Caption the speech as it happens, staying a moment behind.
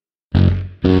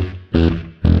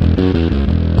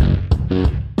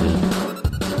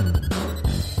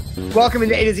Welcome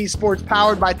into A to Z Sports,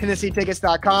 powered by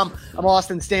TennesseeTickets.com. I'm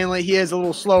Austin Stanley. He is a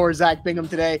little slower, Zach Bingham,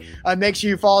 today. Make sure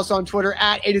you follow us on Twitter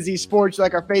at A to Z Sports. You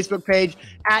like our Facebook page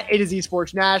at A to Z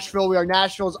Sports Nashville. We are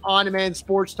Nashville's on-demand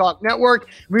sports talk network.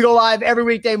 We go live every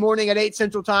weekday morning at 8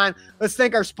 Central Time. Let's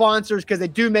thank our sponsors because they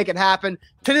do make it happen.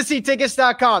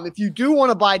 TennesseeTickets.com. If you do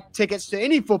want to buy tickets to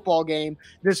any football game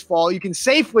this fall, you can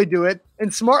safely do it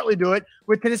and smartly do it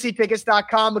with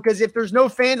TennesseeTickets.com, because if there's no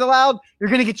fans allowed, you're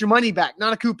going to get your money back.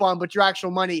 Not a coupon, but your actual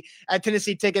money at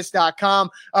TennesseeTickets.com.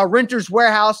 Renters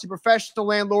Warehouse, the professional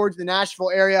landlords in the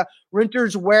Nashville area.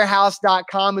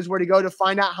 RentersWarehouse.com is where to go to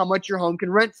find out how much your home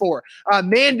can rent for.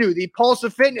 Mandu, the Pulse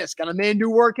of Fitness, got a Mandu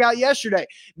workout yesterday.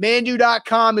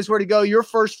 Mandu.com is where to go. Your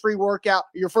first workout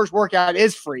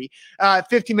is free.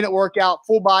 15-minute workout,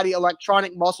 full body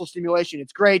electronic muscle stimulation.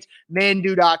 It's great.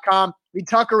 Mandu.com. The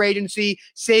Tucker Agency,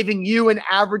 saving you an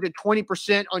average of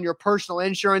 20% on your personal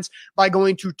insurance by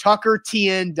going to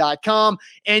TuckerTN.com.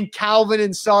 And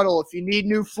Calvin & Subtle. If you need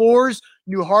new floors,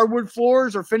 new hardwood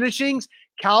floors or finishings,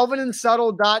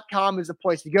 CalvinandSubtle.com is the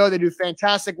place to go. They do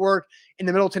fantastic work in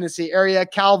the Middle Tennessee area.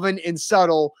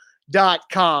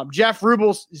 CalvinandSubtle.com. Jeff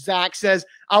Rubels, Zach, says,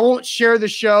 I won't share the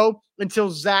show until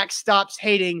Zach stops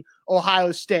hating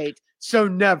Ohio State. So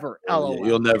never, LOL.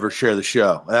 You'll never share the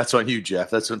show. That's on you, Jeff.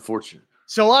 That's unfortunate.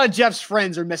 So a lot of Jeff's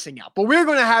friends are missing out. But we're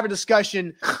going to have a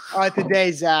discussion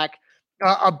today, Zach,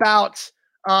 about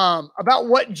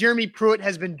what Jeremy Pruitt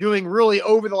has been doing really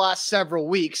over the last several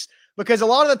weeks. Because a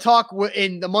lot of the talk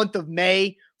in the month of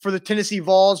May for the Tennessee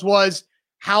Vols was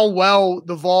how well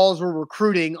the Vols were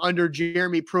recruiting under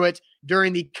Jeremy Pruitt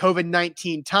during the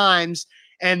COVID-19 times.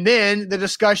 And then the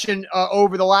discussion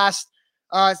over the last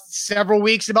several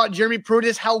weeks about Jeremy Pruitt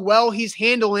is how well he's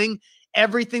handling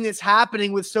everything that's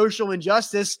happening with social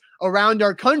injustice around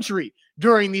our country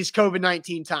during these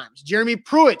COVID-19 times. Jeremy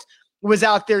Pruitt was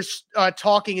out there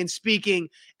talking and speaking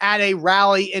at a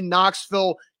rally in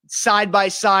Knoxville side by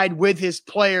side with his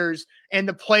players, and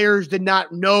the players did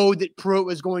not know that Pruitt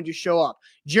was going to show up.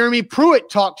 Jeremy Pruitt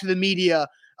talked to the media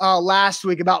last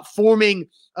week about forming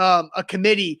a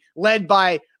committee led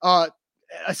by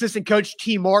assistant coach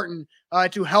T. Martin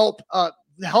to help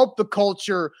the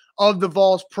culture of the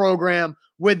Vols program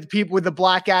with the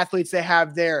black athletes they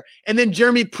have there. And then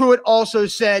Jeremy Pruitt also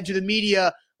said to the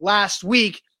media last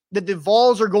week that the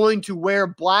Vols are going to wear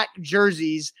black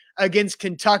jerseys against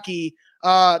Kentucky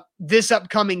this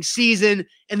upcoming season,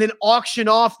 and then auction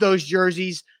off those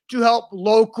jerseys to help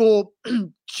local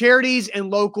charities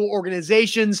and local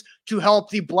organizations to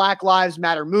help the Black Lives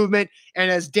Matter movement.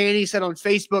 And as Danny said on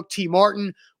Facebook, T.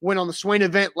 Martin went on the Swain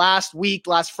event last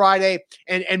Friday,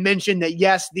 and mentioned that,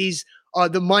 yes, these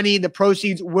the money, the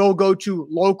proceeds will go to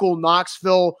local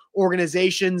Knoxville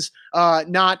organizations,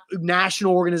 not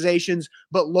national organizations,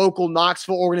 but local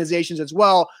Knoxville organizations as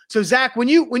well. So, Zach, when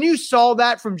you saw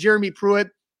that from Jeremy Pruitt,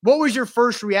 what was your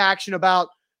first reaction about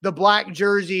the black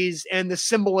jerseys and the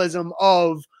symbolism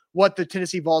of what the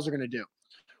Tennessee Vols are going to do?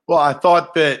 Well, I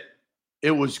thought that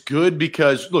it was good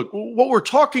because, look, what we're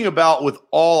talking about with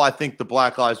all, I think, the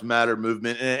Black Lives Matter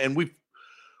movement, and we've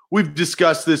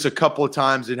discussed this a couple of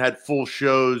times and had full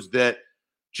shows that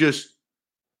just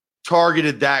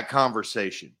targeted that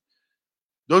conversation.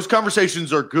 Those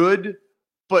conversations are good,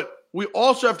 but we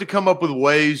also have to come up with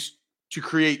ways to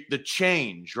create the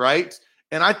change, right?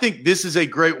 And I think this is a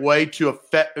great way to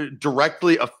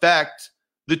directly affect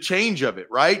the change of it,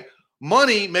 right?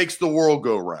 Money makes the world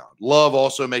go round. Love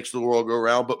also makes the world go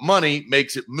round, but money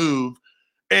makes it move.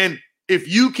 And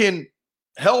if you can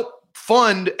help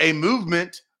fund a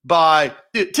movement by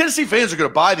 – Tennessee fans are going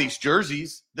to buy these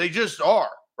jerseys. They just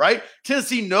are, right?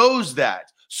 Tennessee knows that.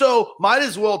 So might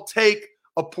as well take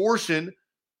a portion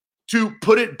to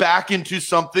put it back into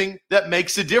something that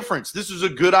makes a difference. This is a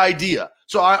good idea.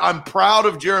 So I'm proud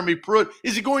of Jeremy Pruitt.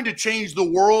 Is it going to change the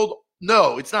world?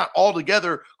 No, it's not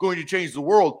altogether going to change the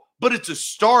world, but it's a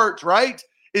start, right?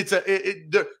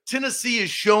 Tennessee is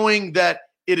showing that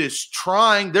it is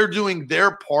trying. They're doing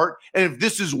their part. And if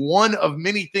this is one of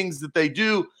many things that they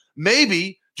do,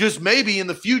 maybe, just maybe in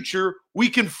the future, we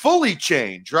can fully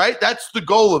change, right? That's the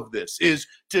goal of this, is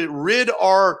to rid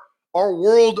our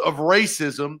world of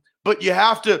racism. But you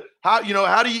have to, how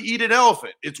do you eat an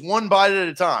elephant? It's one bite at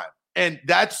a time. And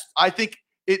that's, I think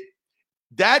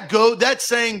that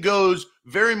saying goes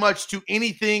very much to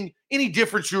any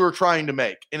difference you are trying to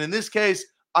make. And in this case,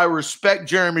 I respect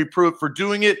Jeremy Pruitt for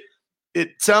doing it.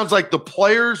 It sounds like the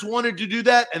players wanted to do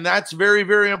that, and that's very,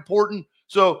 very important.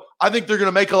 So I think they're going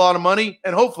to make a lot of money,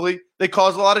 and hopefully they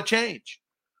cause a lot of change.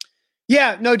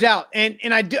 Yeah, no doubt. And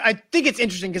I think it's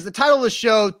interesting because the title of the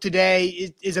show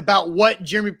today is about what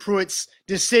Jeremy Pruitt's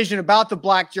decision about the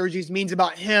black jerseys means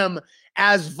about him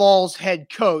as Vols head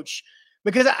coach.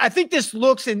 Because I think this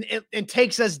looks and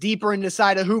takes us deeper into the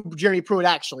side of who Jeremy Pruitt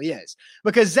actually is.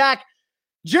 Because, Zach,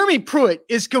 Jeremy Pruitt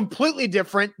is completely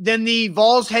different than the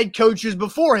Vols head coaches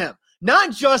before him.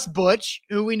 Not just Butch,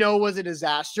 who we know was a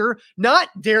disaster, not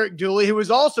Derek Dooley, who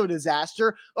was also a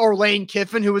disaster, or Lane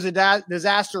Kiffin, who was a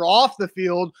disaster off the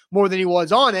field more than he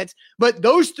was on it. But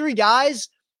those three guys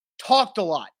talked a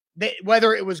lot.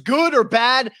 Whether it was good or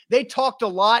bad, they talked a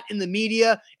lot in the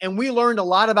media, and we learned a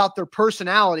lot about their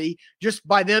personality just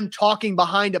by them talking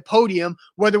behind a podium,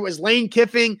 whether it was Lane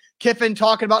Kiffin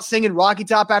talking about singing Rocky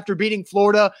Top after beating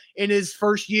Florida in his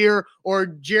first year, or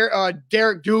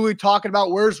Derek Dooley talking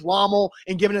about where's Rommel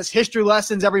and giving us history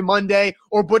lessons every Monday,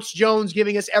 or Butch Jones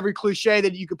giving us every cliche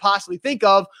that you could possibly think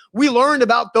of. We learned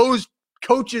about those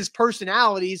coaches'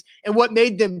 personalities and what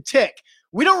made them tick.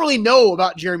 We don't really know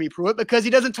about Jeremy Pruitt because he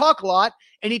doesn't talk a lot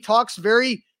and he talks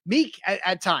very meek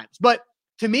at times. But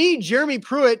to me, Jeremy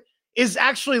Pruitt is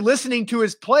actually listening to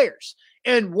his players.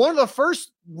 And one of the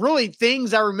first really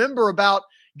things I remember about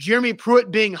Jeremy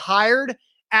Pruitt being hired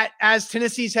as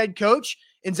Tennessee's head coach,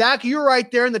 and Zach, you were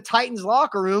right there in the Titans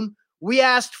locker room. We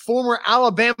asked former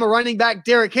Alabama running back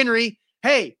Derrick Henry,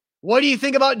 hey, what do you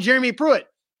think about Jeremy Pruitt?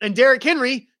 And Derrick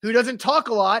Henry, who doesn't talk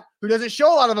a lot, who doesn't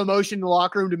show a lot of emotion in the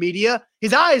locker room to media,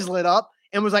 his eyes lit up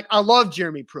and was like, I love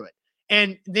Jeremy Pruitt.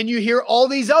 And then you hear all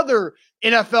these other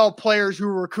NFL players who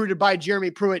were recruited by Jeremy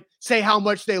Pruitt say how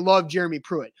much they love Jeremy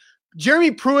Pruitt.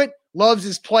 Jeremy Pruitt loves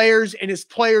his players, and his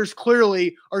players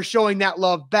clearly are showing that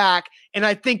love back. And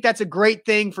I think that's a great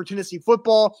thing for Tennessee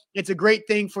football. It's a great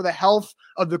thing for the health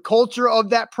of the culture of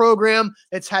that program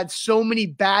that's had so many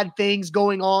bad things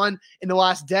going on in the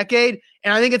last decade.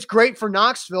 And I think it's great for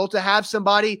Knoxville to have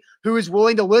somebody who is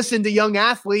willing to listen to young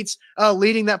athletes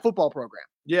leading that football program.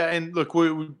 Yeah, and look,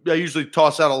 I usually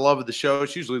toss out a love of the show.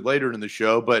 It's usually later in the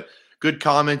show, but good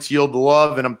comments yield the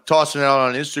love, and I'm tossing it out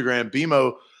on Instagram.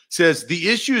 BMO says, the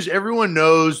issue is everyone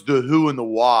knows the who and the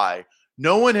why.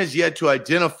 No one has yet to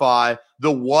identify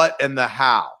the what and the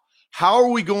how. How are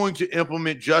we going to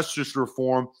implement justice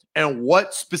reform, and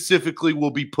what specifically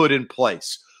will be put in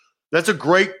place? That's a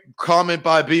great comment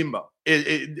by BMO.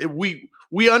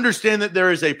 We understand that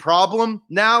there is a problem.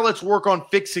 Now let's work on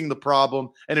fixing the problem.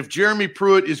 And if Jeremy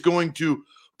Pruitt is going to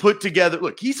put together,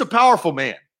 look, he's a powerful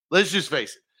man. Let's just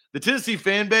face it. The Tennessee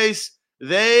fan base,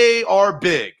 they are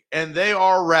big and they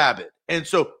are rabid. And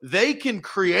so they can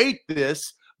create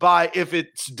this by, if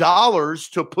it's dollars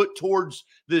to put towards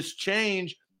this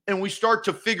change, and we start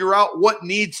to figure out what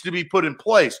needs to be put in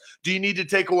place. Do you need to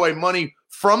take away money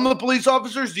from the police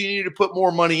officers? Do you need to put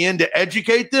more money in to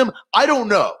educate them? I don't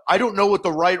know. I don't know what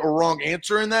the right or wrong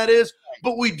answer in that is,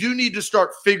 but we do need to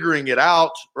start figuring it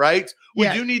out, right? We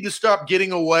do need to stop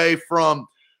getting away from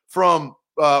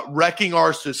wrecking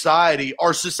our society.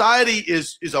 Our society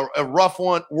is a rough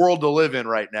world to live in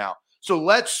right now. So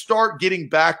let's start getting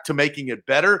back to making it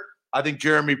better. I think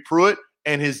Jeremy Pruitt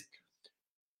and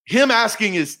him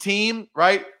asking his team,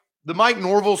 right? The Mike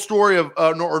Norvell story of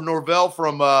Norvell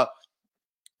from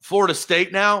Florida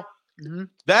State now. Mm-hmm.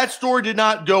 That story did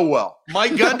not go well.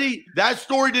 Mike Gundy, that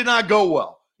story did not go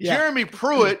well. Yeah. Jeremy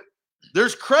Pruitt,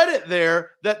 there's credit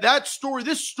there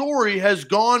this story has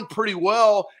gone pretty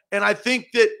well. And I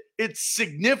think that it's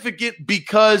significant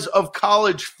because of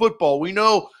college football. We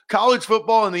know college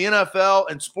football and the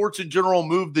NFL and sports in general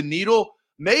move the needle.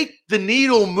 Make the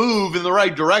needle move in the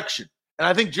right direction. And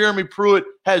I think Jeremy Pruitt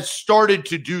has started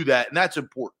to do that, and that's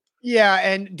important. Yeah,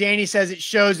 and Danny says it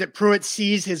shows that Pruitt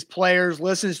sees his players,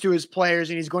 listens to his players,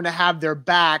 and he's going to have their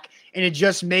back. And it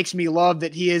just makes me love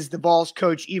that he is the Vols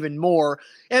coach even more.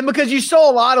 And because you saw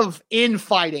a lot of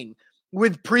infighting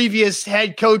with previous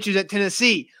head coaches at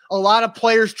Tennessee, a lot of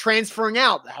players transferring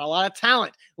out, had a lot of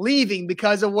talent leaving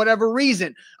because of whatever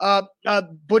reason.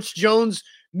 Butch Jones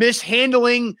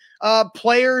mishandling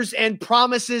players and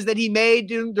promises that he made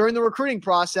during the recruiting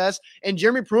process. And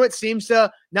Jeremy Pruitt seems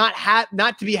to not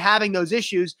to be having those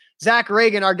issues. Zach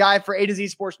Reagan, our guy for A to Z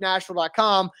Sports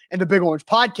Nashville.com and the Big Orange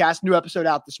Podcast, new episode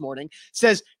out this morning,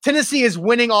 says Tennessee is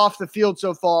winning off the field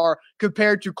so far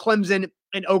compared to Clemson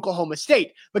and Oklahoma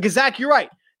State. Because Zach, you're right.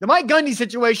 The Mike Gundy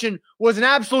situation was an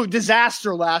absolute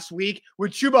disaster last week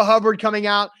with Chuba Hubbard coming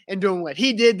out and doing what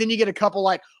he did. Then you get a couple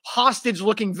like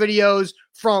hostage-looking videos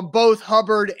from both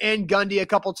Hubbard and Gundy a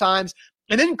couple times.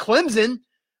 And then Clemson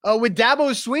with Dabo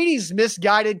Swinney's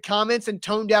misguided comments and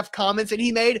tone-deaf comments that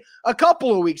he made a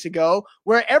couple of weeks ago,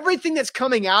 where everything that's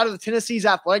coming out of the Tennessee's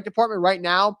athletic department right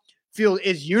now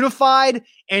is unified,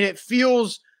 and it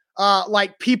feels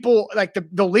like people, like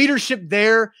the leadership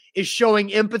there is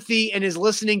showing empathy and is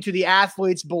listening to the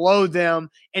athletes below them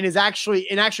and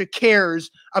actually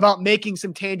cares about making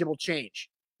some tangible change.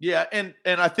 Yeah, and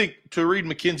I think to read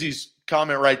McKenzie's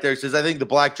comment right there, says, I think the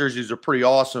black jerseys are pretty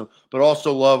awesome, but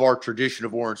also love our tradition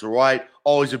of orange and white.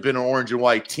 Always have been an orange and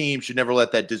white team. Should never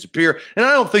let that disappear. And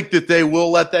I don't think that they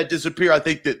will let that disappear. I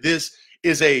think that this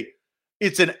is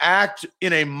it's an act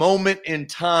in a moment in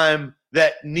time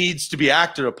that needs to be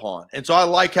acted upon. And so I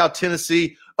like how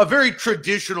Tennessee, a very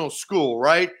traditional school,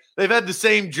 right? They've had the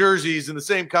same jerseys and the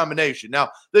same combination. Now,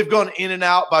 they've gone in and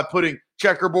out by putting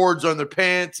checkerboards on their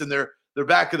pants and their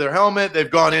back of their helmet.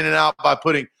 They've gone in and out by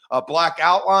putting black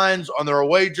outlines on their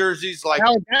away jerseys. Like,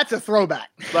 now, that's a throwback.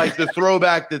 Like the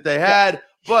throwback that they had.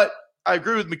 But I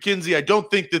agree with McKenzie. I don't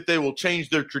think that they will change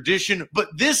their tradition. But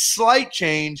this slight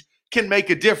change can make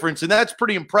a difference, and that's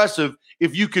pretty impressive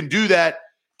if you can do that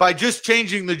by just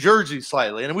changing the jersey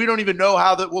slightly. And we don't even know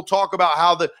how that. We'll talk about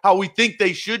how we think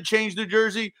they should change the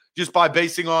jersey just by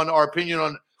basing on our opinion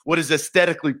on what is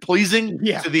aesthetically pleasing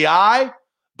to the eye.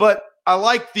 But I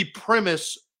like the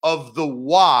premise of the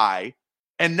why.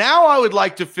 And now I would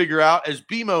like to figure out, as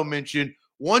BMO mentioned,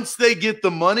 once they get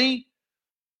the money,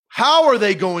 how are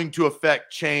they going to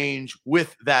affect change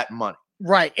with that money?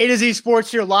 Right. A to Z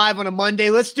Sports here live on a Monday.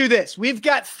 Let's do this. We've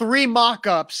got 3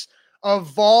 mock-ups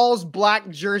of Vols black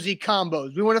jersey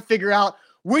combos. We want to figure out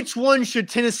which one should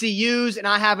Tennessee use, and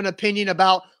I have an opinion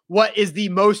about what is the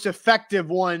most effective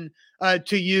one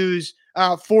to use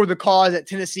for the cause that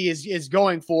Tennessee is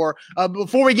going for.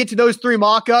 Before we get to those 3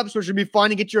 mock-ups, which would be fun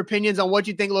to get your opinions on what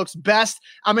you think looks best,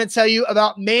 I'm going to tell you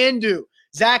about Mandu.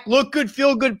 Zach, look good,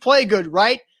 feel good, play good,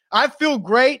 right? I feel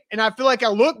great, and I feel like I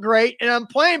look great, and I'm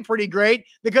playing pretty great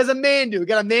because of Mandu.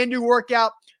 Got a Mandu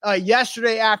workout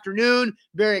yesterday afternoon.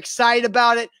 Very excited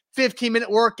about it. 15-minute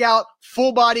workout,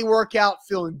 full body workout,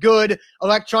 feeling good.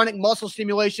 Electronic muscle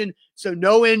stimulation, so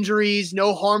no injuries,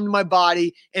 no harm to my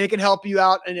body, and it can help you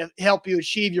out and help you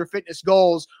achieve your fitness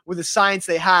goals with the science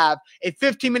they have. A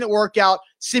 15-minute workout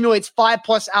simulates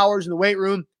 5+ hours in the weight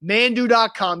room.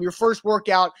 Mandu.com. Your first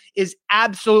workout is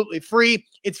absolutely free.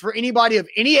 It's for anybody of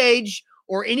any age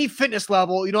or any fitness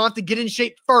level. You don't have to get in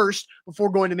shape first before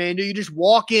going to Mandu. You just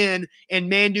walk in, and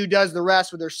Mandu does the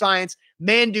rest with their science.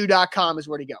 Mandu.com is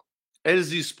where to go. A to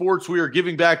Z Sports, we are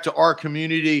giving back to our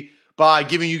community by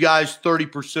giving you guys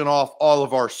 30% off all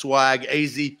of our swag,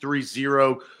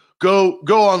 AZ30. Go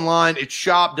online. It's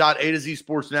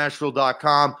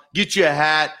shop.atozsportsnashville.com. Get you a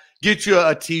hat. Get you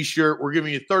a T-shirt. We're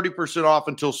giving you 30% off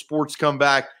until sports come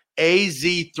back.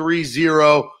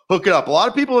 AZ30. Hook it up. A lot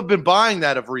of people have been buying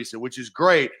that of recent, which is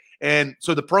great. And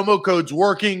so the promo code's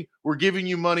working. We're giving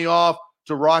you money off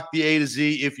to rock the A to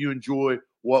Z if you enjoy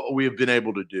what we have been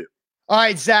able to do. All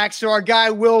right, Zach. So our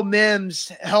guy Will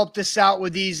Mims helped us out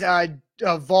with these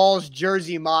Vols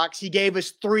jersey mocks. He gave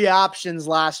us 3 options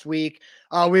last week.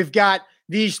 We've got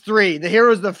these 3.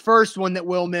 Here's the first one that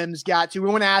Will Mims got to. We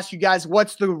want to ask you guys,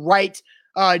 what's the right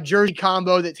jersey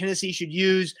combo that Tennessee should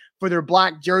use for their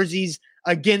black jerseys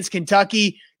against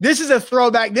Kentucky? This is a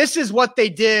throwback. This is what they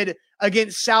did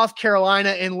against South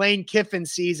Carolina in Lane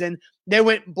Kiffin's season. They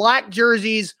went black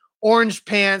jerseys, orange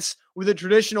pants with a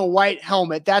traditional white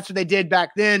helmet. That's what they did back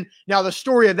then. Now, the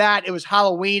story of that, it was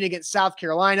Halloween against South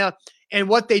Carolina. And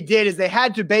what they did is they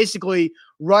had to basically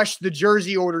rush the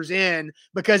jersey orders in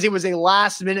because it was a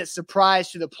last-minute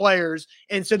surprise to the players.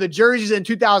 And so the jerseys in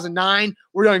 2009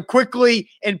 were done quickly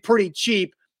and pretty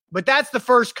cheap. But that's the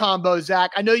first combo,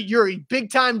 Zach. I know you're a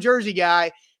big-time jersey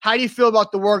guy. How do you feel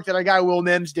about the work that our guy Will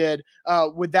Mims did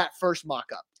with that first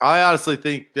mock-up? I honestly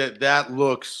think that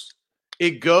looks –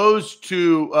 it goes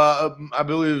to I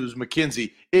believe it was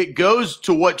McKenzie. It goes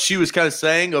to what she was kind of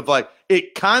saying of like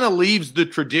it kind of leaves the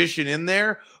tradition in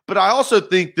there. But I also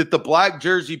think that the black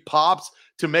jersey pops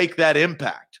to make that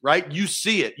impact, right? You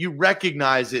see it. You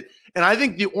recognize it. And I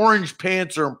think the orange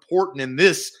pants are important in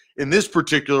this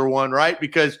particular one, right?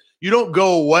 Because you don't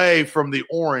go away from the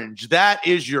orange. That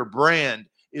is your brand,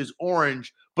 is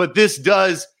orange. But this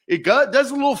does a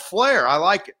little flair. I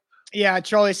like it. Yeah,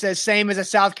 Charlie says same as a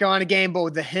South Carolina game, but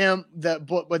with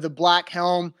the black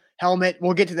helmet.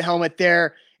 We'll get to the helmet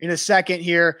there in a second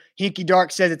here. Hinky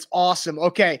Dark says it's awesome.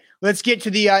 Okay, let's get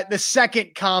to the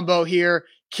second combo here.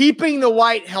 Keeping the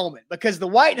white helmet, because the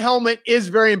white helmet is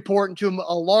very important to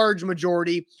a large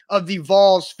majority of the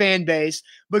Vols fan base.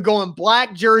 But going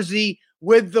black jersey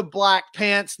with the black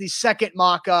pants, the second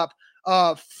mock-up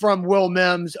from Will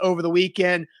Mims over the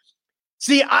weekend.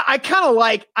 See, I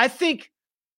think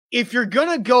if you're going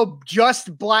to go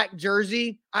just black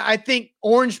jersey, I think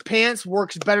orange pants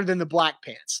works better than the black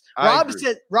pants.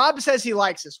 Rob says he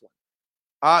likes this one.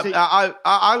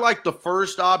 I like the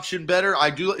first option better. I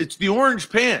do. It's the orange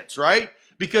pants, right?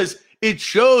 Because it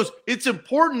shows it's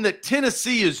important that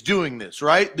Tennessee is doing this,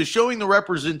 right? The showing the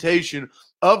representation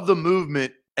of the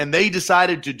movement, and they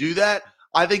decided to do that.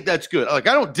 I think that's good. Like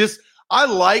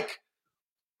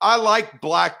I like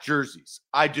black jerseys.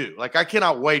 I do. Like I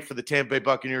cannot wait for the Tampa Bay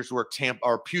Buccaneers to wear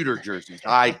pewter jerseys.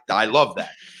 I love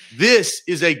that. This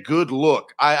is a good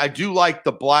look. I do like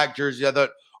the black jersey. I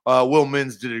thought Will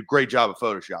Mins did a great job of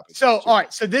photoshopping. So, all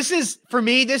right. So this is, for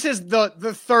me, this is the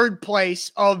third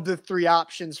place of the three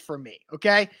options for me.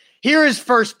 Okay. Here is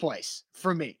first place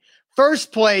for me.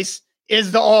 First place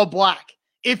is the all black.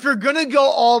 If you're going to go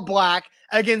all black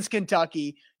against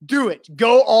Kentucky, do it.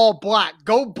 Go all black.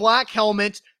 Go black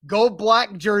helmet, go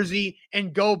black jersey,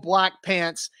 and go black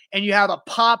pants. And you have a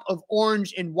pop of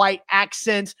orange and white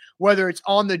accent, whether it's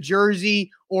on the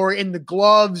jersey or in the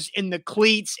gloves, in the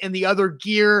cleats, and the other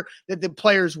gear that the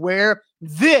players wear.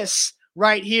 This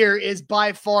right here is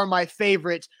by far my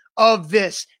favorite of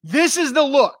this. This is the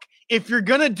look. If you're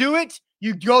going to do it,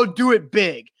 you go do it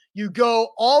big. You go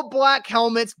all black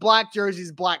helmets, black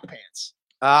jerseys, black pants.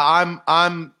 I'm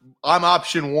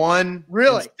option one,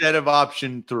 really, instead of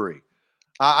option three.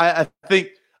 I think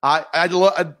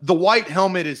the white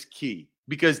helmet is key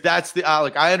because that's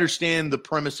I understand the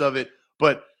premise of it,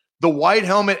 but the white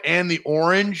helmet and the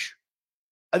orange,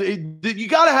 you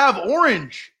got to have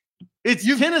orange. It's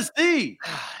Tennessee.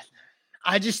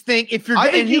 I just think if you're,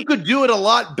 I think you could do it a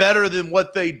lot better than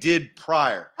what they did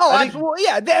prior. Oh, absolutely.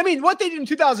 Yeah. I mean, what they did in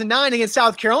 2009 against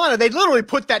South Carolina, they literally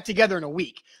put that together in a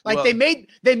week. Like they made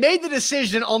the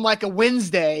decision on like a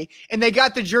Wednesday, and they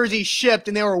got the jersey shipped,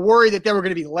 and they were worried that they were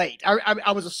going to be late.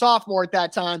 I was a sophomore at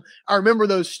that time. I remember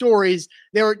those stories.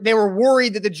 They were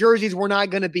worried that the jerseys were not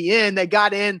going to be in. They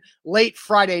got in late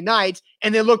Friday night,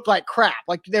 and they looked like crap.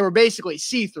 Like they were basically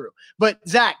see-through. But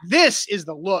Zach, this is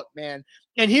the look, man.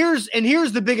 And here's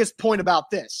the biggest point about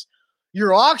this.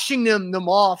 You're auctioning them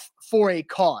off for a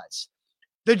cause.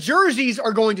 The jerseys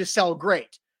are going to sell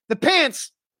great. The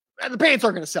pants aren't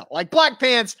going to sell. Like black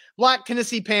pants, black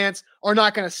Tennessee pants are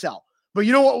not going to sell. But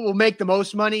you know what will make the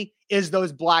most money is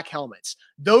those black helmets.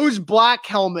 Those black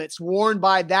helmets worn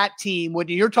by that team, when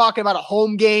you're talking about a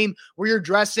home game where you're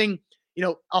dressing,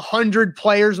 100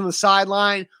 players on the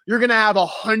sideline, you're going to have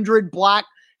 100 black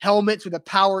helmets with a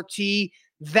power tee.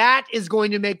 That is going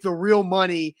to make the real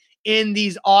money in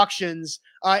these auctions,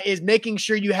 is making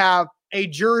sure you have a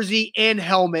jersey and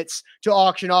helmets to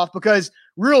auction off, because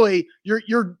really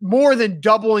you're more than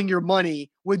doubling your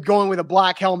money with going with a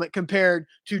black helmet compared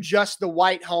to just the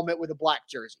white helmet with a black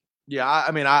jersey. Yeah,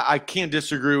 I mean, I can't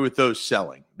disagree with those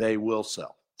selling. They will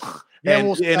sell.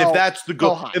 And if that's the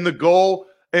goal, and the goal,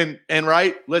 and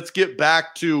right, let's get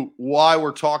back to why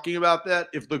we're talking about that.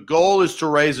 If the goal is to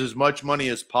raise as much money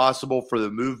as possible for the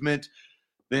movement,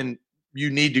 then you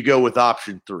need to go with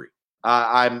option three.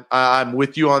 I'm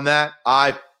with you on that.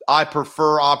 I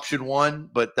prefer option one,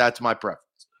 but that's my preference.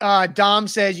 Dom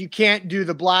says you can't do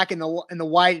the black and the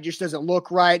white. It just doesn't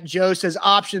look right. Joe says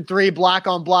option three, black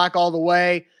on black all the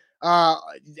way.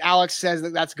 Alex says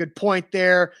that's a good point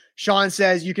there. Sean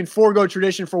says you can forego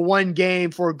tradition for one game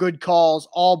for good calls,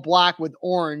 all black with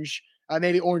orange,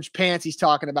 maybe orange pants he's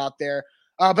talking about there.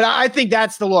 But I think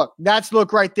that's the look. That's the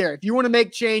look right there. If you want to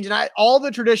make change, and all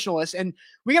the traditionalists, and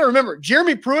we got to remember,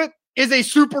 Jeremy Pruitt is a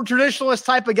super traditionalist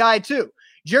type of guy too.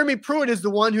 Jeremy Pruitt is the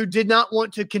one who did not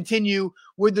want to continue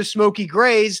with the smoky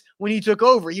grays when he took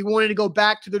over. He wanted to go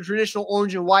back to the traditional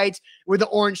orange and white with the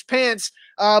orange pants,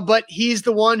 but he's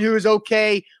the one who is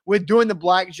okay with doing the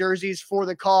black jerseys for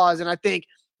the cause. And I think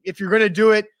if you're going to do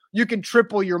it, you can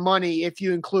triple your money if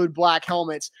you include black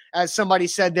helmets. As somebody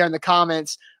said there in the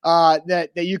comments, that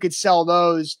you could sell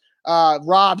those.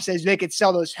 Rob says they could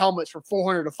sell those helmets for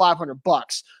 $400 to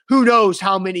 $500. Who knows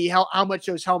how much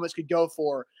those helmets could go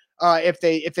for if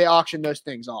they auction those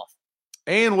things off.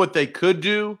 And what they could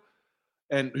do,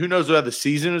 and who knows how the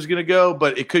season is going to go,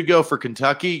 but it could go for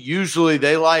Kentucky. Usually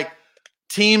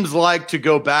teams like to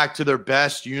go back to their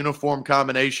best uniform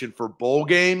combination for bowl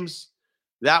games.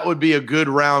 That would be a good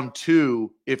round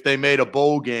two if they made a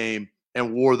bowl game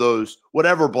and wore those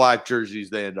whatever black jerseys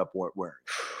they end up wearing.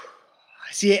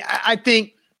 See, I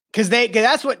think because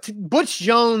that's what Butch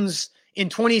Jones in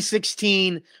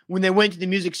 2016, when they went to the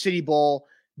Music City Bowl,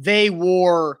 they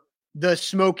wore the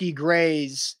smoky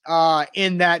grays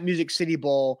in that Music City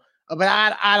Bowl. But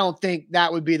I don't think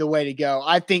that would be the way to go.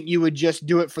 I think you would just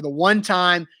do it for the one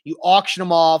time, you auction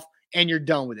them off, and you're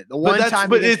done with it.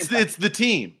 It's the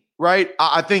team, right?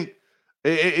 I think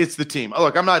It's the team.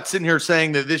 Look, I'm not sitting here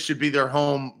saying that this should be their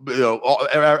home.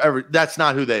 That's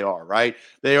not who they are, right?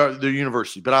 They are the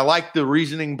university. But I like the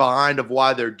reasoning behind of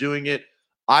why they're doing it.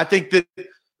 I think that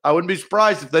I wouldn't be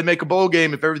surprised if they make a bowl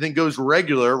game if everything goes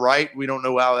regular, right? We don't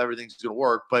know how everything's going to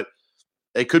work, but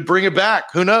they could bring it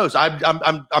back. Who knows?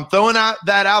 I'm throwing that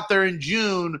out there in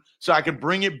June so I can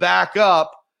bring it back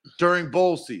up during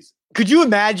bowl season. Could you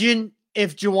imagine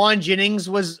if Juwan Jennings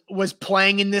was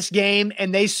playing in this game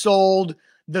and they sold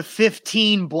the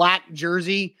 15 black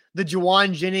jersey, the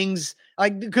Juwan Jennings,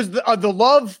 like, because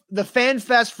the fan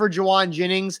fest for Juwan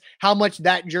Jennings, how much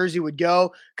that jersey would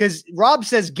go? Because Rob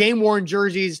says game worn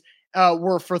jerseys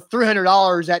were for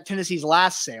 $300 at Tennessee's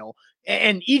last sale.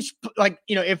 And each, like,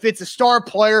 you know, if it's a star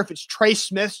player, if it's Trey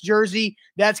Smith's jersey,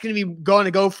 that's going to be going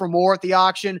to go for more at the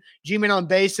auction. G-Man on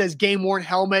base says game worn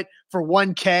helmet for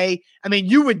 $1K. I mean,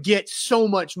 you would get so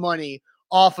much money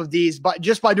off of these, but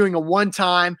just by doing a one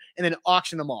time and then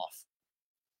auction them off.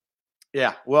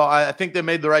 Yeah, well, I think they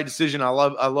made the right decision. I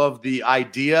love the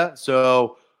idea.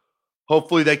 So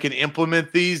hopefully they can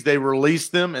implement these. They release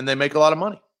them and they make a lot of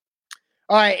money.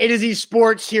 All right, A to Z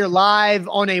Sports here live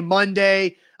on a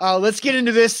Monday. Let's get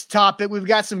into this topic. We've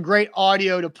got some great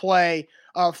audio to play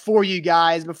for you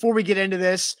guys. Before we get into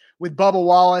this with Bubba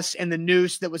Wallace and the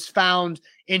noose that was found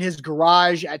in his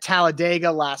garage at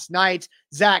Talladega last night,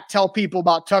 Zach, tell people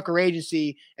about Tucker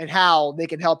Agency and how they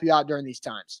can help you out during these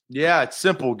times. Yeah, it's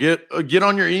simple. Get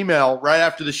on your email right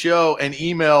after the show and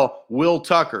email Will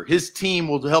Tucker. His team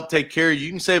will help take care of you.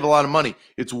 You can save a lot of money.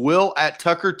 It's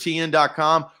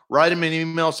will@tuckertn.com. Write him an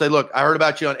email. Say, look, I heard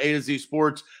about you on A to Z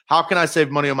Sports. How can I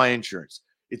save money on my insurance?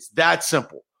 It's that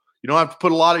simple. You don't have to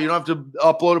put you don't have to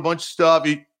upload a bunch of stuff.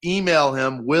 You email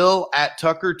him,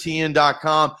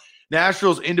 will@tuckertn.com.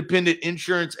 Nashville's independent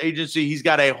insurance agency. He's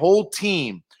got a whole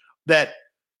team that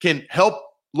can help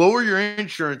lower your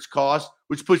insurance costs,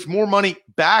 which puts more money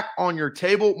back on your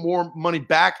table, more money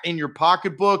back in your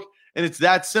pocketbook. And it's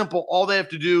that simple. All they have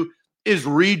to do is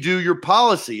redo your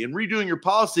policy. And redoing your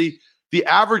policy, the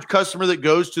average customer that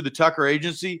goes to the Tucker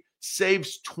Agency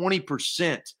saves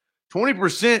 20%.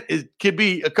 20% could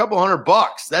be a couple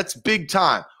 $100. That's big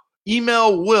time.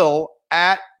 Email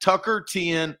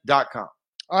will@tuckertn.com.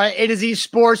 All right, A to Z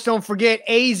Sports. Don't forget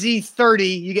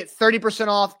AZ30. You get 30%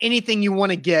 off anything you want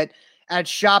to get at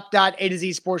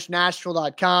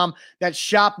shop.atozsportsnashville.com. That's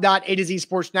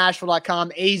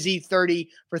shop.atozsportsnashville.com. AZ30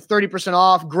 for 30%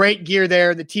 off. Great gear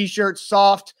there. The t-shirts,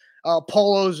 soft.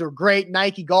 Polos are great.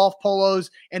 Nike golf polos,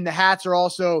 and the hats are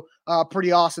also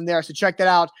pretty awesome there. So check that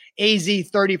out.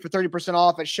 AZ30 for 30%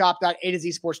 off at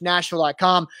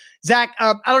shop.atozsportsnashville.com. Zach,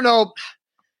 I don't know.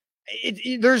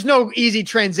 There's no easy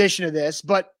transition to this,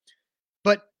 but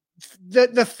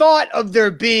the thought of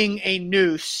there being a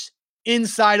noose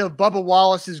inside of Bubba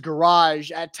Wallace's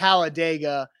garage at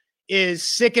Talladega is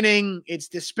sickening. It's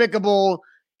despicable.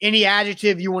 Any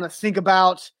adjective you want to think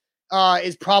about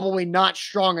is probably not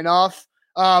strong enough.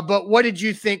 But what did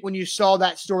you think when you saw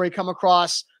that story come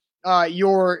across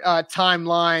your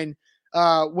timeline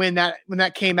when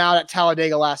that came out at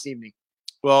Talladega last evening?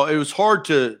 Well, it was hard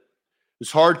to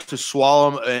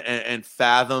swallow and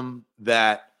fathom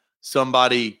that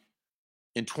somebody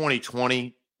in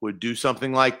 2020 would do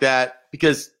something like that,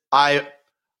 because I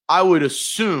would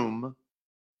assume,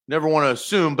 never want to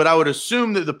assume, but I would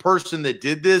assume that the person that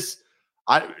did this,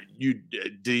 did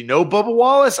he know Bubba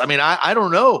Wallace? I mean, I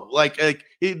don't know. Like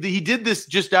he did this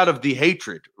just out of the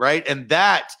hatred, right? And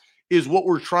that is what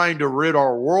we're trying to rid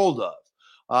our world of.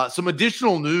 Some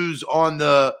additional news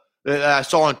that I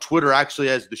saw on Twitter actually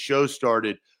as the show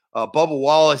started. Bubba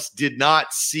Wallace did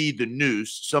not see the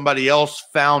noose. Somebody else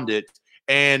found it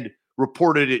and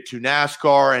reported it to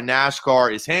NASCAR, and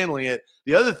NASCAR is handling it.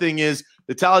 The other thing is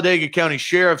the Talladega County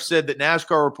Sheriff said that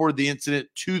NASCAR reported the incident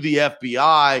to the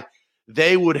FBI.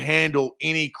 They would handle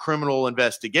any criminal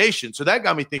investigation. So that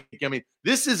got me thinking, I mean,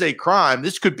 this is a crime.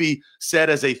 This could be said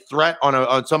as a threat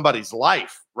on somebody's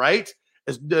life, right?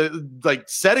 Like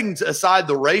setting aside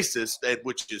the racist,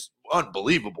 which is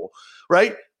unbelievable,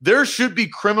 right? There should be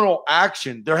criminal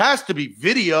action. There has to be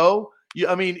video.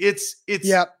 I mean, it's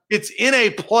in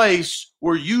a place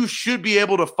where you should be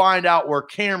able to find out where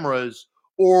cameras,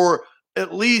 or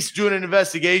at least doing an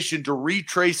investigation to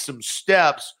retrace some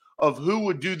steps of who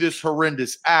would do this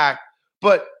horrendous act.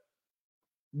 But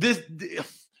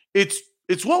it's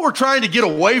what we're trying to get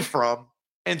away from,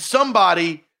 and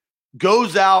somebody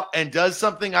goes out and does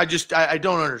something. I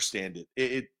don't understand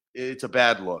it. It's a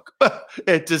bad look,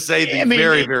 to say the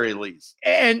very, very least.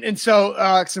 And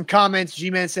so some comments.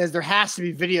 G-Man says there has to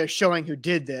be video showing who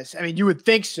did this. I mean, you would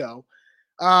think so.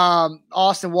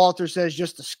 Austin Walter says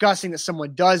just disgusting that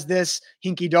someone does this.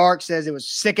 Hinky Dark says it was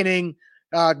sickening.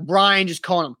 Brian just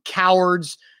calling them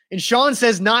cowards. And Sean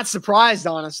says not surprised,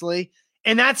 honestly.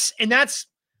 And that's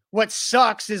what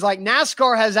sucks is like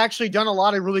NASCAR has actually done a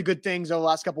lot of really good things over the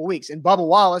last couple of weeks. And Bubba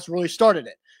Wallace really started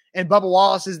it. And Bubba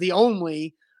Wallace is the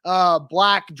only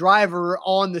black driver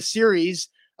on the series.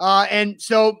 And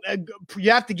so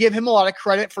you have to give him a lot of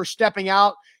credit for stepping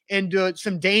out into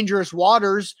some dangerous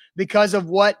waters because of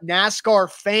what NASCAR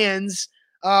fans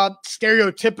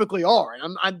stereotypically are.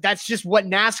 And that's just what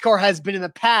NASCAR has been in the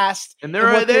past. And they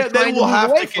will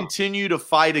have to continue to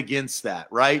fight against that,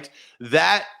 right?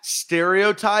 That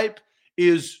stereotype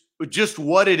is just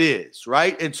what it is,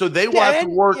 right? And so they will have to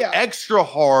work extra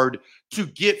hard to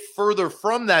get further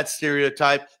from that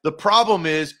stereotype. The problem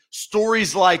is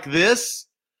stories like this,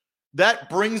 that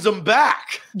brings them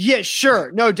back. Yeah,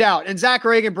 sure. No doubt. And Zach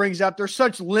Reagan brings up there's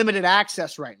such limited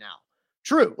access right now.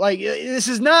 True. Like this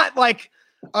is not like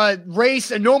a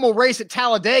normal race at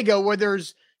Talladega where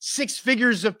there's six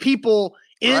figures of people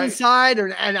inside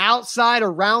and outside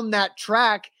around that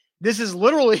track. This is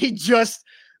literally just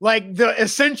like the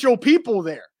essential people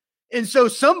there. And so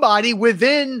somebody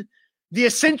within the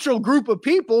essential group of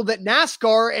people that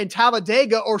NASCAR and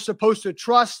Talladega are supposed to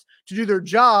trust to do their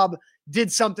job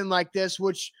did something like this,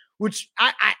 which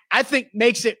I think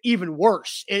makes it even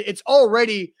worse. It's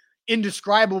already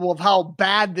indescribable of how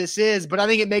bad this is, but I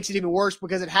think it makes it even worse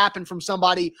because it happened from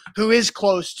somebody who is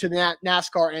close to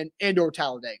NASCAR and or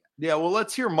Talladega. Yeah, well,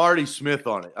 let's hear Marty Smith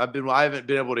on it. I haven't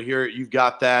been able to hear it. You've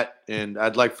got that, and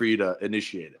I'd like for you to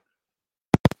initiate it.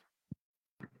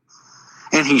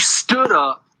 And he stood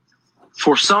up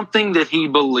for something that he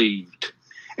believed,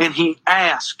 and he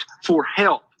asked for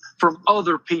help from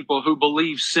other people who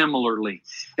believe similarly.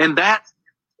 And that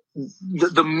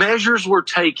the measures were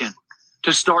taken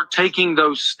to start taking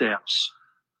those steps.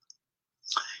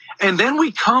 And then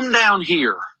we come down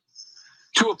here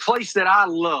to a place that I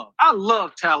love. I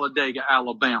love Talladega,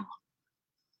 Alabama.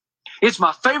 It's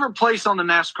my favorite place on the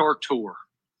NASCAR tour.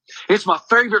 It's my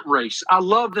favorite race. I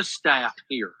love the staff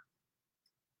here.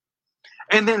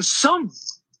 And then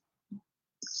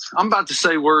I'm about to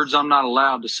say words I'm not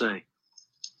allowed to say.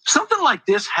 Something like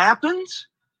this happens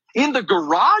in the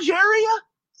garage area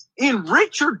in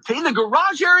the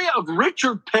garage area of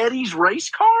Richard Petty's race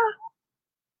car?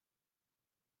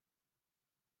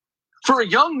 For a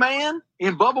young man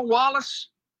in Bubba Wallace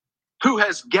who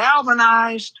has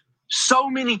galvanized so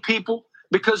many people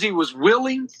because he was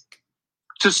willing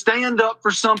to stand up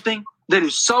for something that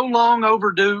is so long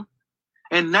overdue,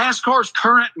 and NASCAR's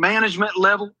current management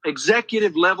level,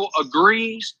 executive level,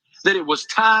 agrees that it was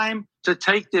time to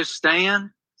take this stand,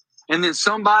 and then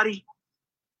somebody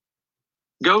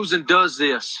goes and does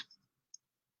this.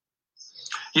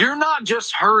 You're not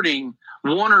just hurting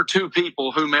one or two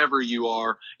people, whomever you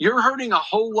are. You're hurting a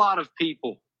whole lot of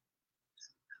people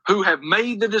who have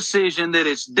made the decision that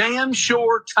it's damn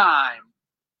sure time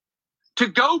to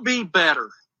go be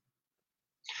better.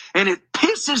 And it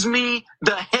pisses me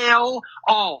the hell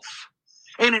off.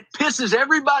 And it pisses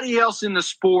everybody else in the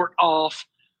sport off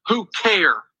who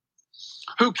care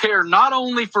not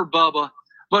only for Bubba,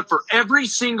 but for every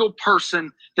single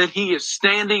person that he is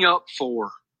standing up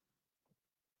for.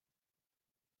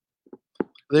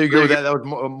 There you go. That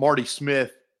was Marty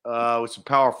Smith with some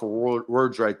powerful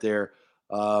words right there.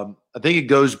 I think it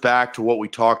goes back to what we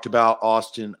talked about,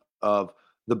 Austin, of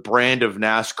the brand of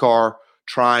NASCAR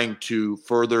trying to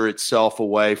further itself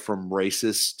away from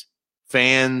racist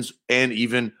fans and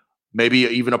maybe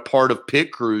even a part of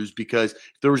pit crews, because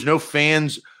if there was no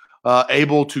fans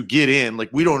able to get in, like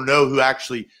we don't know who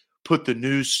actually put the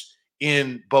noose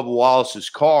in Bubba Wallace's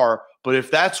car, but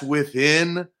if that's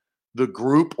within the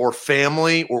group or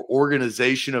family or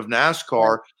organization of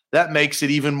NASCAR, that makes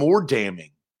it even more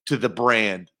damning to the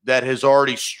brand that has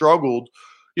already struggled.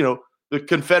 You know, the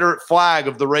Confederate flag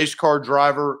of the race car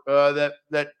driver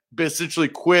that essentially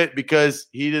quit because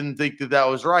he didn't think that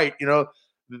was right. You know,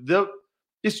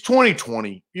 it's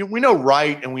 2020. We know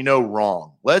right and we know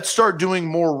wrong. Let's start doing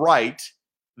more right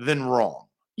than wrong.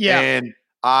 Yeah. And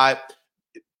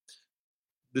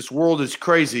this world is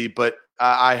crazy, but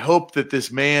I hope that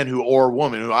this man or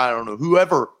woman who I don't know,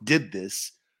 whoever did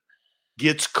this,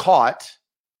 gets caught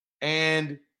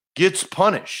and gets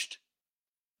punished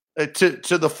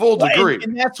to the full degree.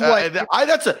 And that's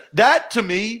what that to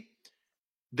me,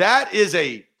 that is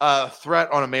a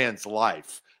threat on a man's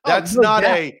life. That's not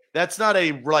a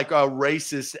like a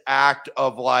racist act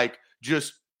of like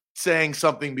just saying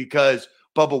something because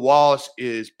Bubba Wallace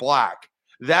is black.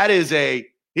 That is he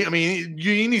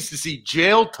needs to see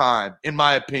jail time, in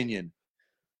my opinion,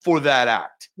 for that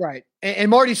act. Right. And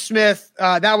Marty Smith,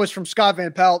 that was from Scott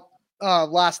Van Pelt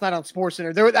last night on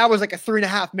SportsCenter. That was like a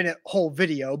 3.5-minute whole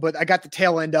video, but I got the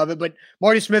tail end of it. But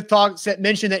Marty Smith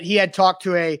mentioned that he had talked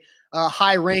to a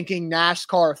high-ranking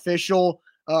NASCAR official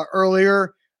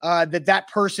earlier, that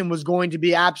person was going to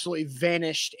be absolutely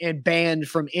vanished and banned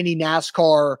from any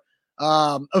NASCAR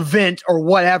event or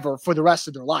whatever for the rest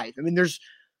of their life. I mean, there's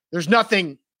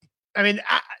nothing. I mean,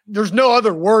 there's no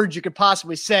other words you could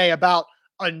possibly say about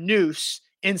a noose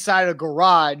inside a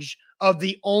garage of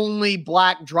the only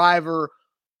black driver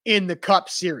in the Cup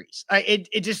Series.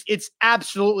 It's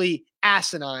absolutely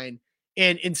asinine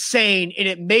and insane. And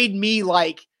it made me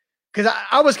because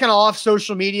I was kind of off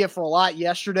social media for a lot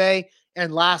yesterday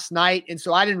and last night. And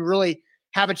so I didn't really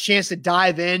have a chance to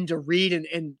dive in to read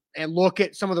and look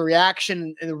at some of the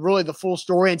reaction and really the full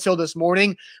story until this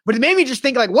morning. But it made me just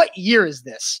think, what year is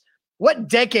this? What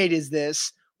decade is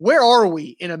this? Where are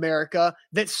we in America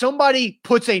that somebody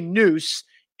puts a noose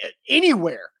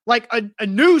anywhere? Like a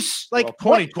noose,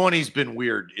 2020 has been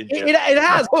weird. It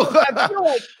has.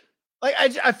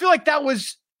 I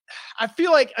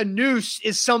feel like a noose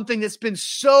is something that's been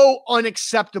so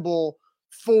unacceptable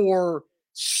for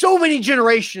so many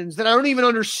generations that I don't even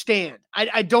understand.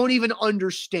 I don't even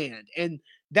understand. And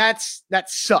that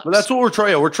sucks. But that's what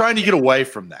we're trying to get away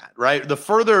from that, right? The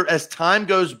further as time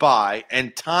goes by,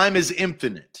 and time is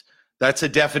infinite. That's a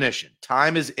definition.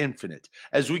 Time is infinite.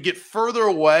 As we get further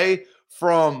away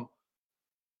from,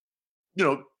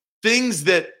 things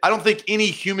that I don't think any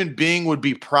human being would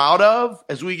be proud of,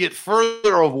 as we get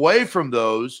further away from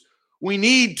those, we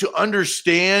need to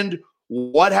understand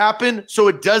what happened so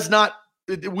it does not,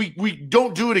 we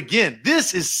don't do it again.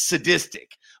 This is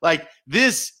sadistic.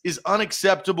 This is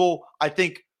unacceptable. I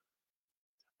think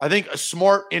a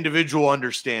smart individual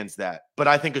understands that, but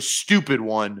I think a stupid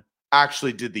one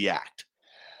actually did the act.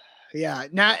 Yeah.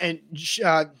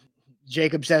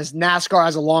 Jacob says NASCAR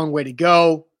has a long way to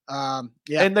go.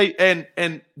 Yeah.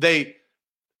 And they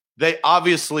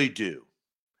obviously do.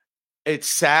 It's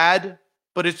sad,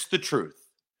 but it's the truth.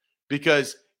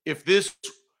 Because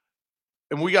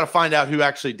and we got to find out who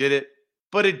actually did it,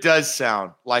 but it does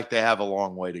sound like they have a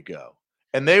long way to go.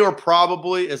 And they were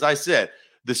probably, as I said,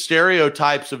 the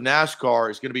stereotypes of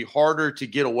NASCAR is going to be harder to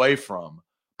get away from.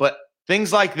 But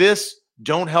things like this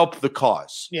don't help the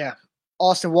cause. Yeah.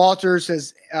 Austin Walters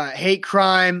says hate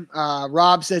crime.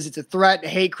 Rob says it's a threat to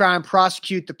hate crime.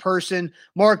 Prosecute the person.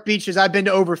 Mark Beach says I've been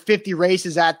to over 50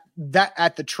 races at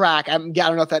the track. I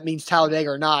don't know if that means Talladega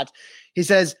or not. He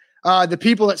says the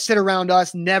people that sit around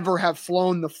us never have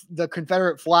flown the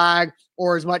Confederate flag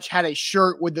or as much had a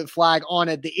shirt with the flag on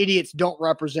it. The idiots don't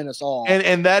represent us all.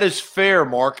 And that is fair,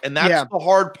 Mark. And that's the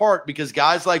hard part, because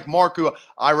guys like Mark, who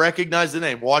I recognize the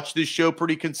name, watch this show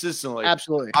pretty consistently.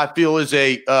 Absolutely. I feel is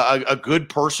a good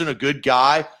person, a good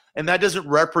guy. And that doesn't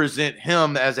represent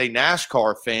him as a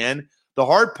NASCAR fan. The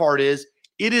hard part is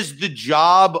it is the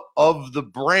job of the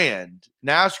brand,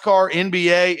 NASCAR,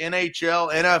 NBA,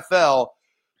 NHL, NFL,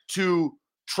 to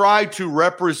try to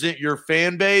represent your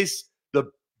fan base the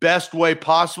best way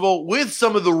possible with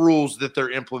some of the rules that they're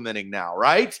implementing now,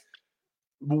 right?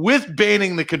 With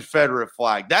banning the Confederate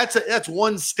flag. That's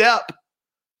one step,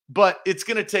 but it's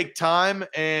going to take time.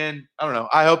 And I don't know.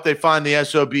 I hope they find the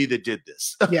SOB that did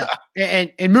this. Yeah.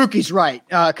 And Mookie's right.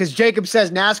 Because Jacob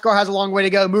says NASCAR has a long way to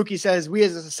go. Mookie says we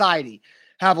as a society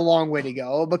have a long way to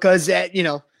go because,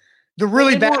 the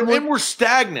really bad and we're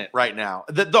stagnant right now.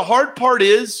 The hard part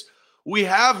is we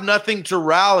have nothing to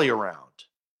rally around.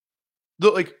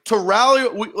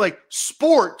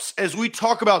 Sports, as we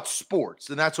talk about sports,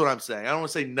 and that's what I'm saying. I don't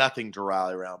want to say nothing to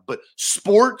rally around, but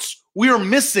sports, we are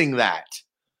missing that,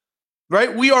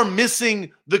 right? We are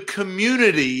missing the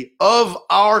community of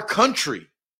our country,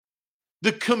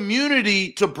 the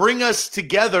community to bring us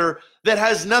together that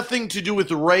has nothing to do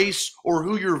with race or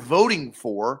who you're voting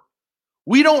for.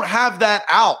 We don't have that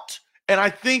out. And I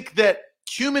think that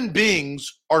human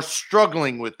beings are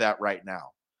struggling with that right now.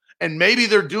 And maybe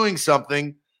they're doing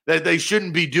something that they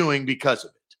shouldn't be doing because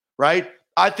of it, right?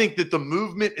 I think that the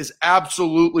movement is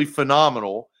absolutely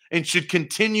phenomenal and should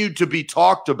continue to be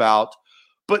talked about.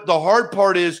 But the hard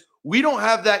part is we don't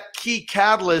have that key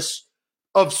catalyst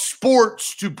of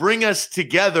sports to bring us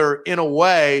together in a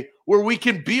way where we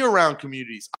can be around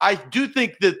communities. I do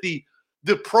think that the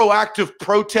proactive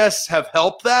protests have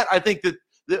helped that. I think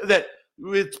that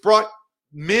it's brought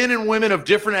men and women of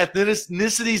different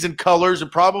ethnicities and colors and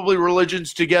probably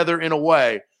religions together in a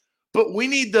way. But we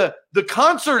need the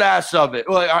concert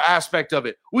aspect of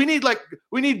it. We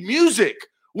need music.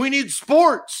 We need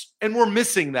sports, and we're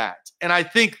missing that. And I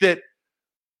think that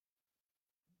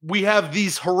we have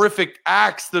these horrific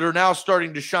acts that are now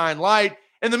starting to shine light,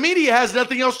 and the media has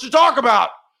nothing else to talk about.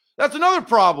 That's another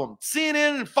problem.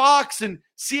 CNN and Fox and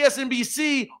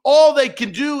CSNBC, all they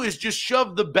can do is just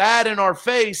shove the bad in our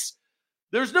face.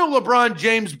 There's no LeBron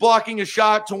James blocking a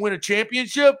shot to win a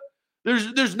championship.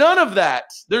 There's none of that.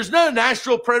 There's no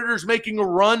Nashville Predators making a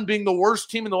run, being the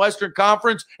worst team in the Western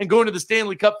Conference and going to the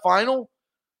Stanley Cup final.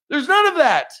 There's none of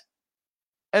that.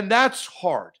 And that's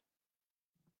hard.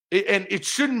 And it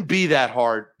shouldn't be that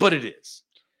hard, but it is.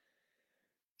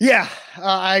 Yeah,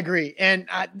 I agree. And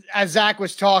as Zach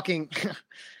was talking,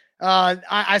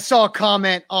 I saw a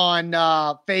comment on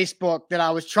Facebook that I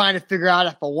was trying to figure out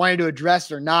if I wanted to address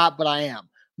it or not, but I am.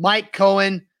 Mike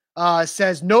Cohen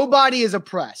says, nobody is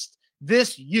oppressed.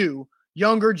 This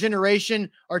younger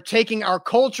generation, are taking our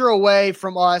culture away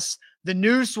from us. The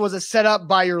noose was a setup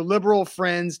by your liberal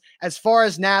friends. As far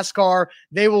as NASCAR,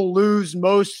 they will lose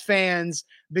most fans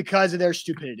because of their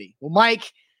stupidity. Well,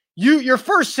 Mike, your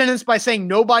first sentence by saying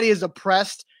nobody is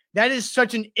oppressed, that is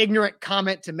such an ignorant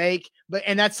comment to make,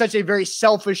 and that's such a very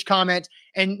selfish comment.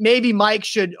 And maybe Mike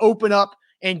should open up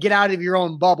and get out of your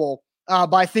own bubble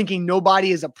by thinking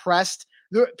nobody is oppressed.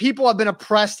 People have been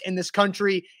oppressed in this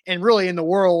country and really in the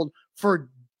world for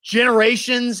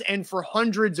generations and for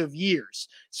hundreds of years.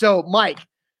 So, Mike,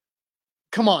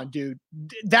 come on, dude.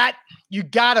 That you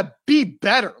gotta be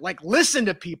better. Like, listen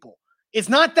to people. It's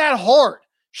not that hard.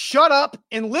 Shut up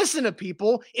and listen to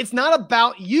people. It's not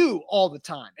about you all the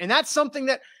time. And that's something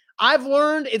that I've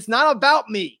learned. It's not about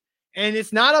me, and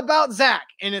it's not about Zach,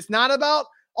 and it's not about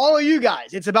all of you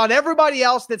guys. It's about everybody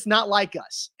else that's not like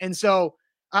us. And so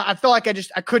I felt like I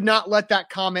could not let that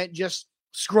comment just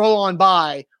scroll on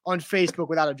by on Facebook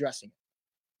without addressing it.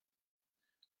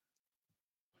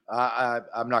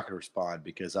 I'm not going to respond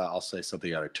because I'll say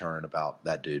something out of turn about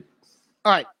that dude.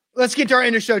 All right. Let's get to our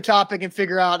inter-show topic and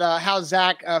figure out how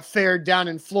Zach fared down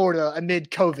in Florida amid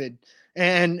COVID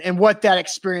and what that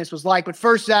experience was like. But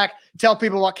first, Zach, tell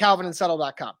people about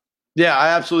CalvinandSuttle.com. Yeah, I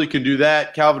absolutely can do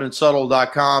that.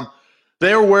 CalvinandSuttle.com.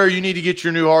 They're where you need to get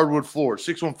your new hardwood floor.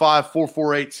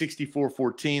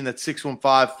 615-448-6414. That's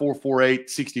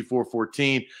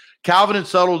 615-448-6414.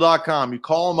 CalvinandSuttle.com. You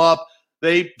call them up.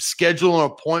 They schedule an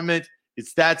appointment.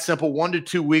 It's that simple. 1 to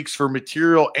 2 weeks for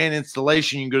material and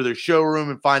installation. You can go to their showroom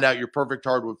and find out your perfect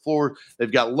hardwood floor.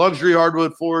 They've got luxury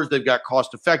hardwood floors. They've got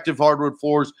cost-effective hardwood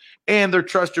floors. And they're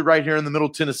trusted right here in the Middle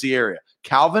Tennessee area.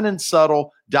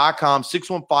 CalvinandSuttle.com.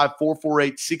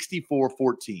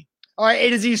 615-448-6414. All right, A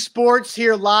to Z Sports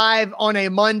here live on a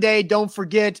Monday. Don't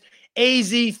forget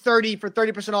AZ30 for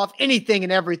 30% off anything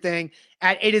and everything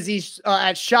at A to Z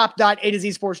at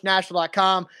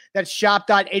shop.A2ZSportsNashville.com. That's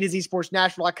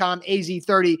shop.A2ZSportsNashville.com.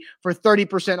 AZ30 for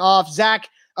 30% off. Zach,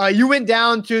 you went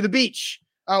down to the beach.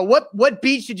 What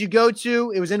beach did you go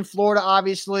to? It was in Florida,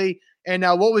 obviously. And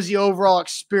what was the overall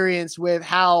experience with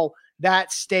how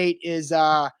that state is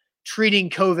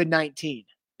treating COVID-19?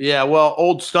 Yeah, well,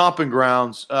 old stomping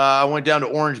grounds. I went down to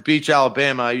Orange Beach,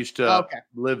 Alabama. I used to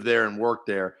live there and work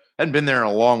there. Hadn't been there in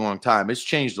a long, long time. It's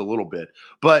changed a little bit,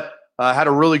 but had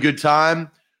a really good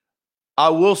time. I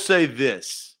will say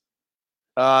this.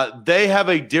 They have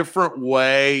a different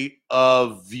way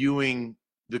of viewing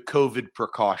the COVID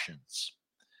precautions.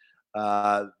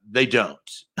 They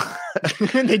don't.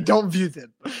 They don't view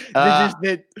them.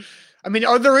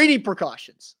 Are there any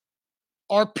precautions?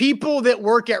 Are people that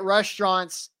work at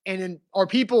restaurants are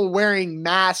people wearing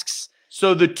masks?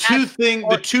 So the two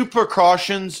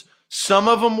precautions, some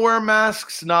of them wear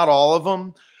masks, not all of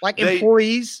them. Like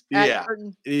employees? Yeah.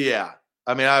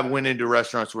 I mean, I went into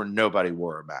restaurants where nobody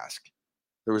wore a mask.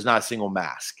 There was not a single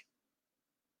mask.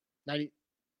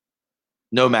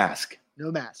 No mask.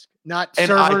 No mask. Not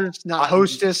servers, not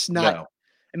hostess, not. No.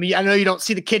 I mean, I know you don't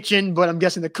see the kitchen, but I'm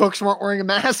guessing the cooks weren't wearing a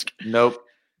mask. Nope.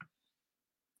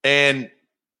 And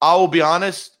I will be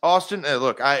honest, Austin.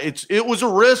 Look, it was a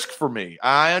risk for me.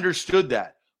 I understood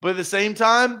that, but at the same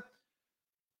time,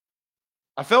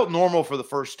 I felt normal for the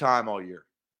first time all year.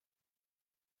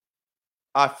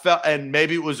 I felt, and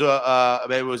maybe it was a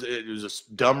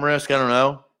dumb risk. I don't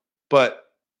know, but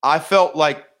I felt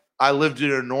like I lived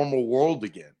in a normal world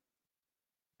again.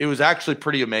 It was actually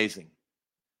pretty amazing.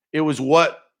 It was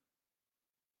what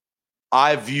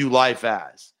I view life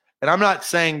as, and I'm not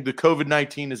saying the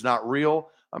COVID-19 is not real.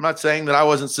 I'm not saying that I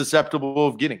wasn't susceptible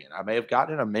of getting it. I may have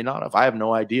gotten it. I may not have. I have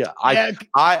no idea.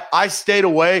 I stayed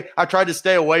away. I tried to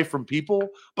stay away from people,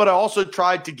 but I also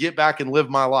tried to get back and live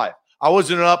my life. I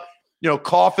wasn't up,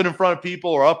 coughing in front of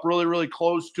people or up really, really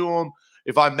close to them.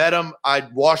 If I met them,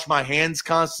 I'd wash my hands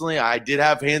constantly. I did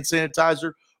have hand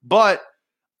sanitizer, but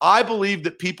I believe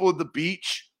that people at the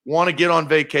beach want to get on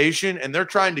vacation and they're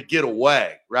trying to get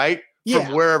away, right?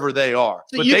 From wherever they are.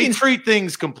 So but they treat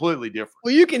things completely different.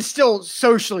 Well, you can still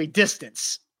socially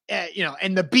distance,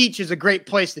 and the beach is a great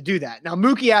place to do that. Now,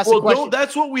 Mookie asked a question.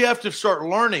 That's what we have to start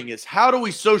learning is how do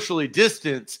we socially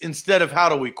distance instead of how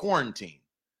do we quarantine?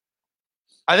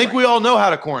 I think we all know how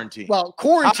to quarantine. Well,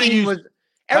 quarantine was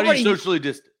 – how do you socially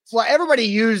distance? Well, everybody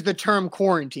used the term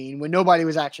quarantine when nobody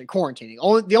was actually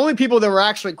quarantining. The only people that were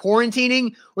actually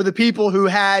quarantining were the people who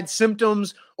had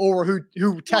symptoms or who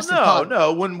tested positive.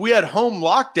 No. When we had home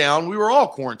lockdown, we were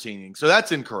all quarantining. So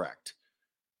that's incorrect.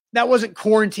 That wasn't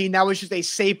quarantine. That was just a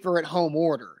safer at home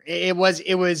order. It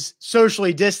was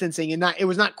socially distancing and it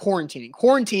was not quarantining.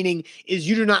 Quarantining is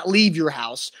you do not leave your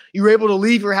house. You were able to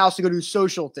leave your house to go do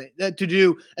to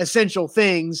do essential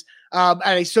things at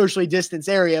a socially distanced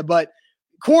area, but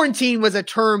quarantine was a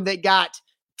term that got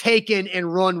taken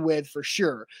and run with for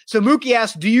sure. So Mookie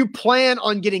asked, do you plan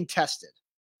on getting tested?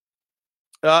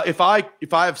 If I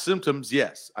have symptoms,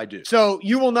 yes, I do. So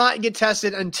you will not get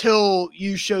tested until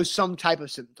you show some type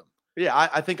of symptom. Yeah,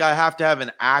 I think I have to have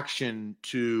an action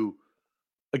to,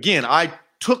 again, I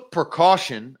took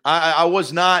precaution. I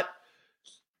was not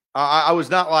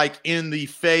like in the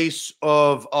face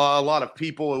of a lot of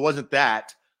people. It wasn't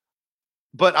that,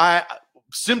 but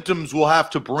symptoms will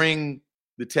have to bring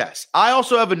the test. I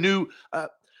also have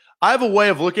I have a way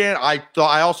of looking at it.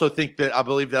 I also think that I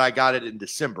believe that I got it in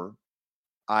December.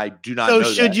 I do not know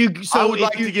that. I would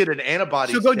like to get an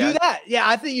antibody test. So go do that. Yeah,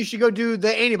 I think you should go do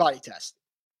the antibody test.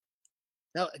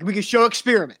 Now, we can show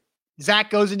experiment. Zach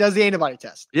goes and does the antibody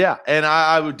test. Yeah, and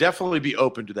I would definitely be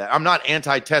open to that. I'm not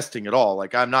anti-testing at all.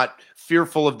 Like, I'm not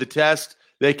fearful of the test.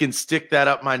 They can stick that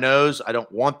up my nose. I don't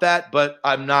want that, but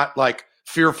I'm not like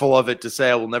fearful of it to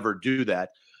say I will never do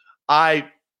that. I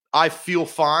feel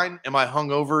fine. Am I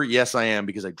hungover? Yes, I am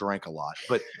because I drank a lot.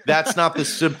 But that's not the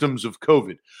symptoms of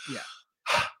COVID. Yeah.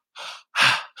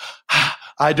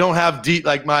 I don't have deep,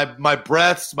 like my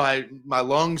breaths, my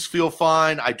lungs feel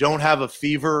fine. I don't have a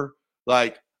fever.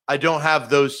 Like, I don't have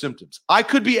those symptoms. I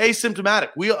could be asymptomatic.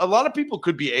 A lot of people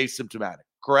could be asymptomatic,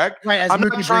 correct? Right. I'm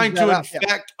not trying to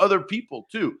infect other people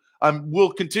too.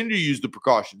 We'll continue to use the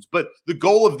precautions, but the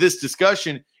goal of this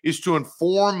discussion is to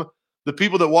inform the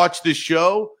people that watch this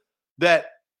show that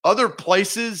other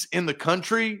places in the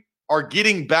country are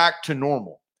getting back to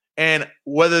normal. And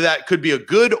whether that could be a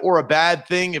good or a bad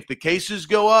thing if the cases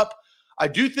go up, I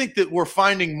do think that we're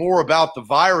finding more about the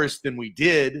virus than we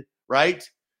did, right?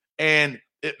 And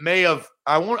it may have –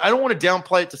 I don't want to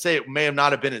downplay it to say it may have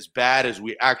not have been as bad as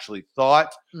we actually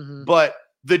thought, but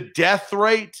the death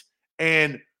rate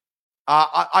and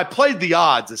I played the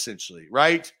odds essentially,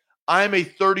 right? I'm a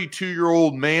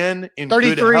 32-year-old man in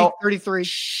good health. 33.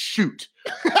 Shoot.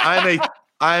 I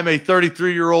am a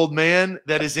 33-year-old man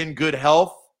that is in good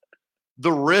health.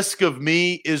 The risk of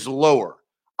me is lower.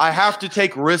 I have to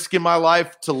take risk in my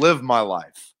life to live my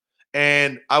life.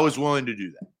 And I was willing to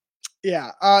do that.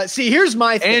 Yeah. See, here's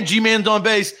my thing. And G-Man's on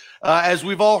base. As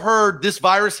we've all heard, this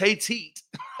virus hates heat.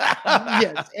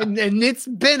 Yes. And it's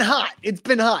been hot. It's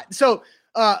been hot. So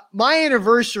my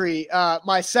anniversary,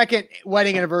 my second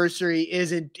wedding anniversary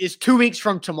is 2 weeks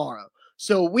from tomorrow.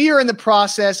 So we are in the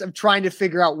process of trying to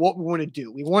figure out what we want to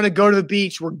do. We want to go to the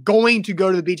beach. We're going to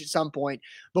go to the beach at some point,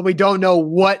 but we don't know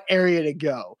what area to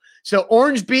go. So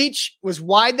Orange Beach was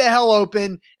wide the hell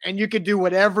open, and you could do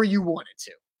whatever you wanted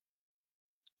to.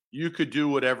 You could do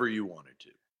whatever you wanted to.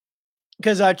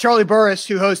 Because Charlie Burris,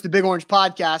 who hosts the Big Orange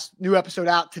Podcast, new episode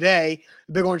out today,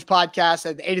 the Big Orange Podcast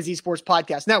at the A to Z Sports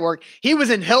Podcast Network, he was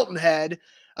in Hilton Head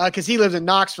because he lives in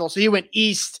Knoxville. So he went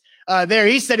east there.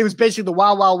 He said it was basically the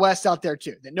Wild Wild West out there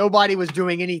too, that nobody was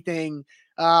doing anything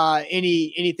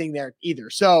there either.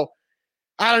 So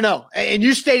I don't know. And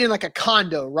you stayed in like a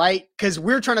condo, right? Because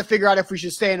we're trying to figure out if we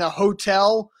should stay in a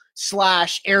hotel /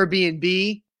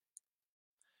 Airbnb.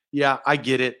 Yeah, I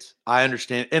get it. I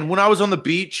understand. And when I was on the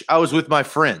beach, I was with my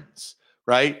friends,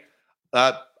 right?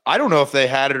 I don't know if they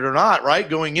had it or not, right?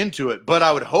 Going into it, but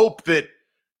I would hope that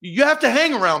you have to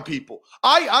hang around people.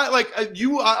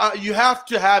 You have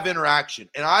to have interaction.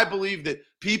 And I believe that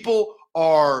people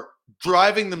are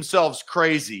driving themselves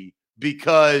crazy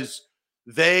because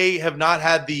they have not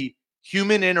had the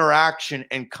human interaction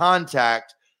and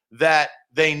contact that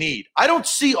they need. I don't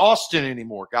see Austin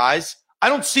anymore, guys. I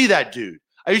don't see that dude.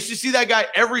 I used to see that guy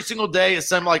every single day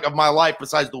of my life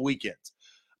besides the weekends.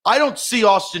 I don't see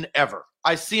Austin ever.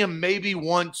 I see him maybe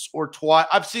once or twice.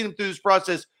 I've seen him through this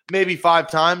process maybe 5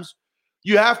 times.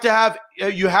 You have to have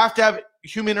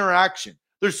human interaction.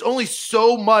 There's only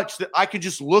so much that I can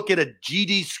just look at a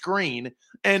GD screen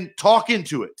and talk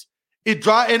into it. I'm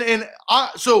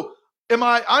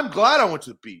glad I went to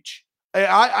the beach.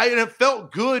 And it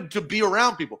felt good to be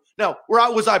around people. Now,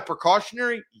 was I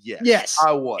precautionary? Yes,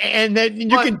 I was. And then you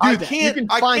can do that. You can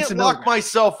find I can't lock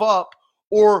myself up,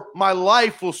 or my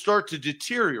life will start to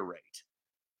deteriorate.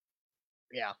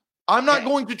 Yeah. I'm not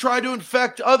going to try to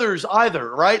infect others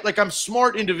either, right? Like, I'm a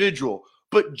smart individual,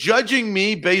 but judging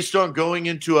me based on going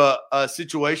into a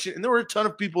situation, and there were a ton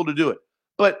of people to do it,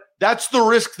 but that's the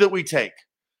risk that we take.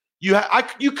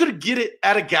 You could get it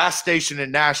at a gas station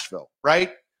in Nashville,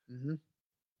 right? Mm-hmm.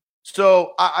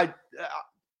 So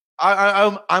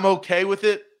I'm okay with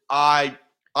it. I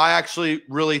actually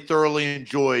really thoroughly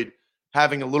enjoyed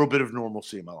having a little bit of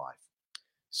normalcy in my life.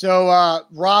 So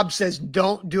Rob says,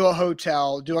 don't do a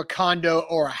hotel, do a condo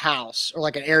or a house or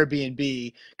like an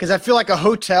Airbnb, because I feel like a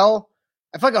hotel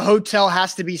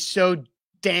has to be so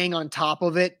dang on top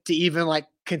of it to even like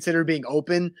consider being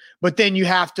open. But then you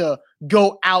have to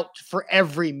go out for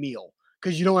every meal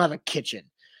because you don't have a kitchen.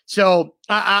 So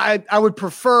I would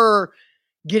prefer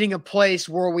getting a place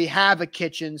where we have a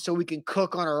kitchen so we can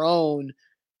cook on our own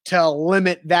to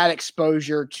limit that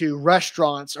exposure to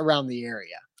restaurants around the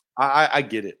area. I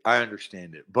get it. I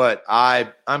understand it. But I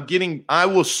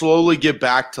will slowly get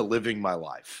back to living my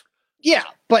life. Yeah,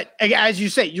 but as you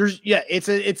say, it's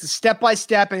a step by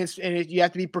step, and you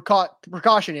have to be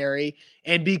precautionary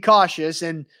and be cautious.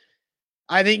 And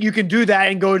I think you can do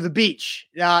that and go to the beach.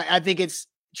 I think it's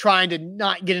trying to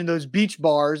not get in those beach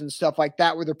bars and stuff like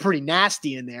that where they're pretty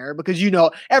nasty in there, because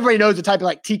everybody knows the type of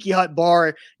like tiki hut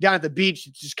bar down at the beach.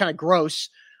 It's just kind of gross.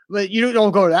 But you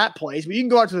don't go to that place, but you can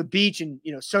go out to the beach and,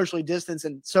 socially distance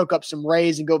and soak up some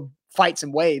rays and go fight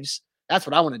some waves. That's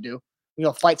what I want to do.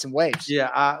 Fight some waves.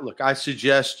 Yeah. I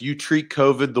suggest you treat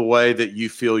COVID the way that you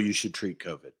feel you should treat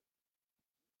COVID.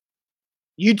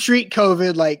 You treat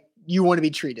COVID like you want to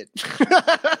be treated.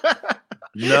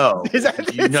 No, because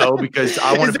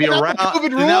I want to be around.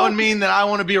 That would mean that I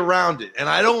want to be around it, and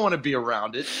I don't want to be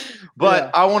around it,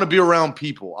 but I want to be around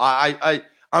people. I'm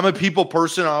a people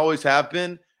person. I always have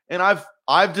been. And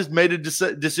I've just made a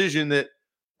decision that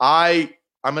I'm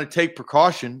going to take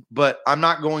precaution, but I'm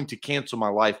not going to cancel my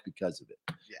life because of it.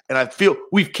 Yeah. And I feel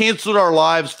we've canceled our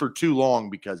lives for too long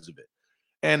because of it.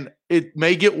 And it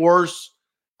may get worse.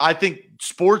 I think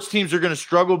sports teams are going to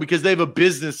struggle because they have a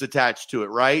business attached to it,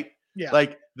 right? Yeah.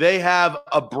 Like they have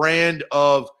a brand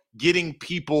of getting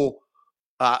people.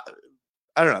 I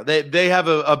don't know. They have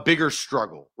a bigger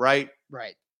struggle, right?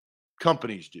 Right.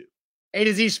 Companies do. A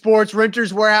to Z Sports,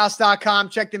 renterswarehouse.com.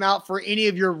 Check them out for any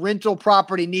of your rental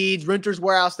property needs.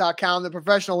 Renterswarehouse.com, the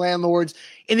professional landlords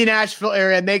in the Nashville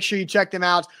area. Make sure you check them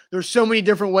out. There's so many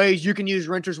different ways you can use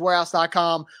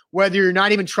renterswarehouse.com, whether you're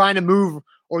not even trying to move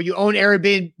or you own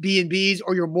Airbnbs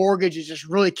or your mortgage is just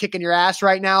really kicking your ass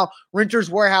right now.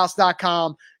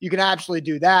 Renterswarehouse.com. You can absolutely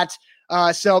do that.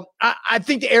 So I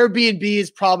think the Airbnb is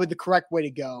probably the correct way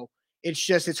to go.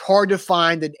 It's hard to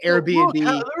find an Airbnb.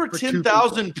 There were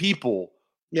 10,000 people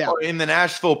in the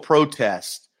Nashville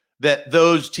protest that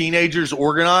those teenagers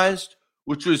organized,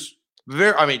 which was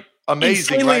amazing.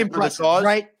 Insanely right, impressive,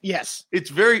 right? Yes. It's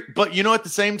but at the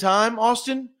same time,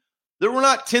 Austin, there were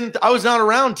not I was not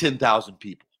around 10,000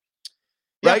 people,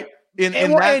 right? In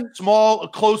that small,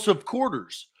 close of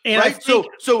quarters, right?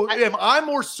 So am I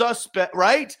more suspect,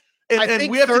 right?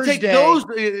 And we have to take those,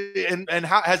 and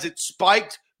how has it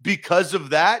spiked? Because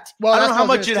of that, I don't know how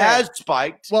much it has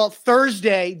spiked. Well,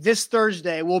 this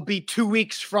Thursday will be 2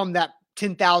 weeks from that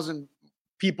 10,000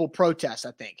 people protest,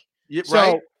 I think. Yeah,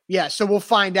 right. So we'll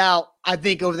find out, I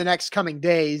think, over the next coming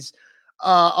days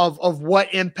of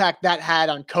what impact that had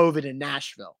on COVID in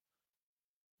Nashville.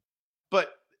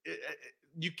 But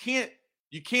you can't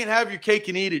have your cake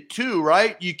and eat it too,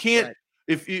 right? You can't. Right.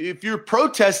 If you're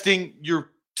protesting, you're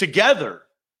together,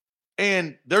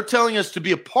 and they're telling us to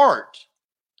be apart.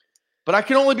 But I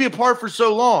can only be apart for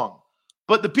so long.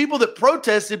 But the people that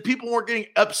protested, people weren't getting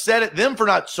upset at them for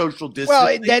not social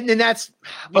distancing.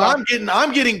 Well,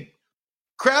 I'm getting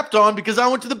crapped on because I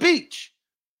went to the beach.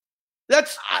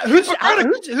 That's who's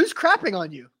crapping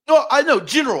on you? No, I know,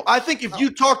 general. I think if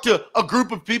you talk to a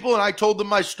group of people and I told them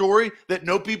my story that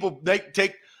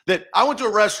that I went to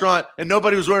a restaurant and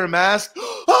nobody was wearing a mask.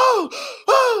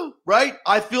 Right?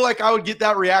 I feel like I would get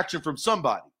that reaction from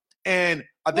somebody. And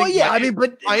I think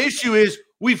my issue is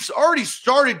we've already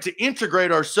started to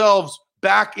integrate ourselves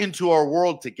back into our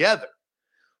world together.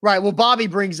 Right. Well, Bobby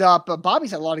brings up, Bobby's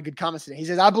had a lot of good comments today. He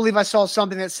says, I believe I saw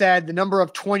something that said the number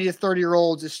of 20 to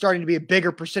 30-year-olds is starting to be a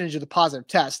bigger percentage of the positive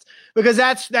test, because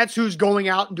that's who's going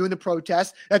out and doing the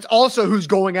protest. That's also who's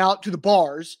going out to the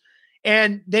bars.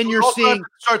 And then you're seeing.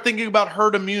 Start thinking about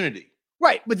herd immunity.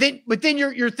 Right. But then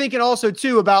you're thinking also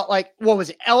too about like, what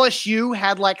was it? LSU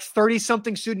had like 30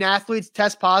 something student athletes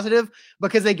test positive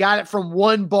because they got it from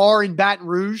one bar in Baton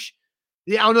Rouge.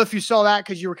 Yeah, I don't know if you saw that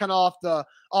because you were kind of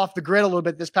off the grid a little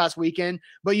bit this past weekend,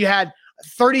 but you had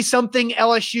 30 something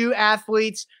LSU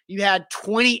athletes. You had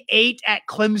 28 at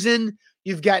Clemson.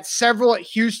 You've got several at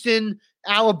Houston.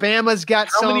 Alabama's got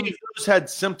How some. many of those had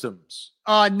symptoms?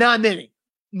 Not many.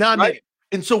 Not many.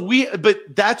 And so but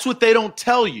that's what they don't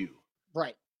tell you.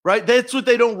 Right. That's what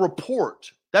they don't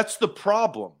report. That's the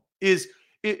problem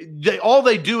all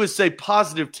they do is say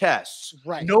positive tests.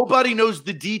 Right. Nobody knows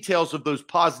the details of those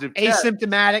positive tests.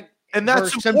 Asymptomatic and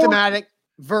that's symptomatic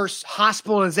versus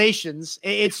hospitalizations.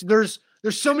 There's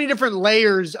so many different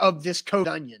layers of this code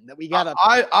onion that we got to.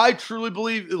 I truly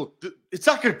believe it's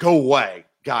not going to go away,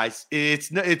 guys. It's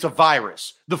a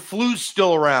virus. The flu's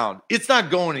still around. It's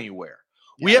not going anywhere.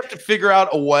 Yeah. We have to figure out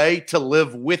a way to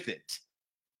live with it.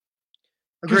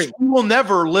 Agreed. We will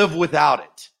never live without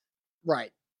it.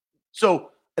 Right.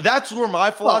 So that's where my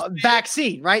philosophy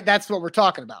vaccine, right? That's what we're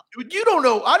talking about. You don't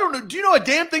know. I don't know. Do you know a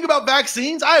damn thing about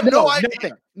vaccines? I have no idea.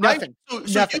 Nothing. Right?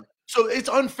 Nothing. So it's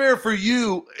unfair for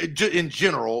you in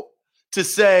general to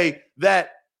say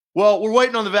that, well, we're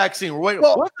waiting on the vaccine. We're waiting.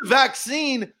 Well, the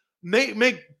vaccine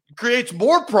creates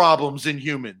more problems in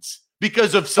humans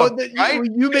because of something, right?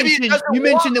 You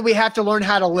mentioned that we have to learn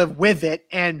how to live with it,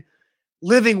 and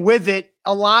living with it,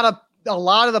 a lot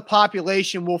of the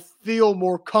population will feel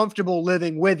more comfortable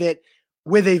living with it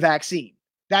with a vaccine.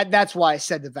 That's why I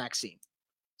said the vaccine.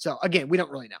 So again, we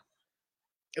don't really know.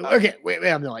 Again, we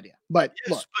have no idea. But yes,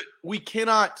 look, but we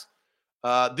cannot.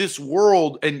 This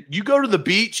world, and you go to the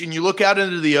beach and you look out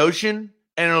into the ocean,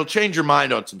 and it'll change your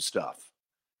mind on some stuff.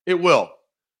 It will,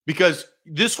 because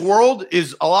this world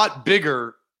is a lot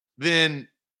bigger than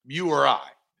you or I.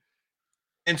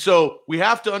 And so we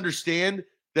have to understand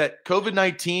that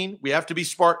COVID-19, we have to be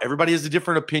smart. Everybody has a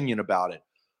different opinion about it.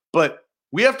 But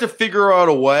we have to figure out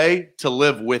a way to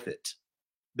live with it.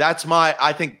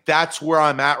 I think that's where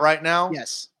I'm at right now.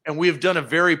 Yes. And we have done a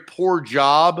very poor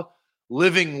job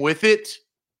living with it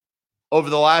over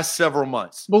the last several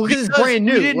months. Well, because it's brand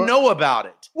new. We didn't know about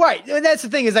it. Right. And that's the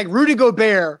thing is like Rudy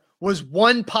Gobert was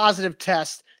one positive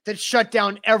test that shut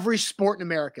down every sport in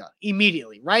America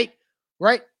immediately. Right.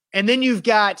 Right. And then you've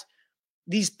got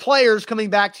these players coming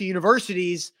back to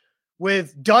universities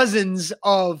with dozens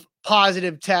of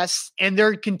positive tests, and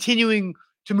they're continuing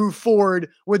to move forward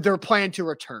with their plan to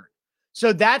return.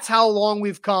 So that's how long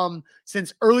we've come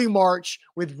since early March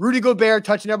with Rudy Gobert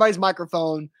touching everybody's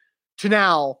microphone to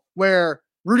now where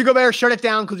Rudy Gobert shut it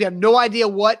down because we have no idea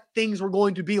what things were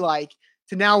going to be like,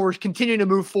 to now we're continuing to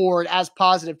move forward as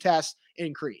positive tests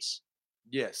increase.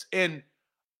 Yes. And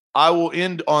I will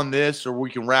end on this, or we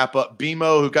can wrap up.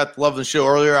 BMO, who got the love of the show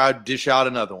earlier, I'd dish out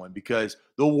another one, because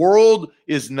the world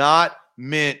is not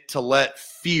meant to let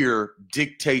fear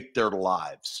dictate their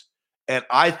lives. And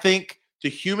I think the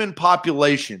human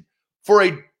population, for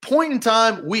a point in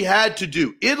time, we had to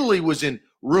do. Italy was in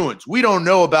ruins. We don't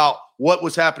know about what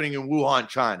was happening in Wuhan,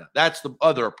 China. That's the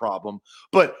other problem.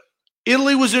 But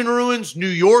Italy was in ruins. New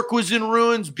York was in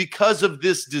ruins because of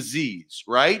this disease,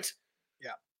 right?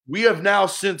 We have now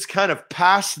since kind of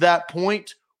passed that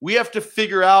point. We have to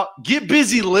figure out, get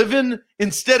busy living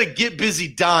instead of get busy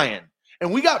dying.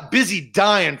 And we got busy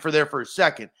dying for a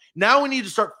second. Now we need to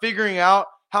start figuring out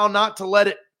how not to let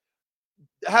it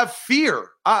have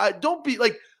fear. Don't be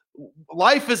like,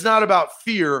 life is not about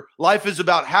fear. Life is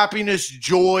about happiness,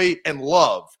 joy, and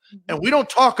love. And we don't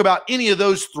talk about any of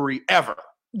those three ever.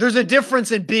 There's a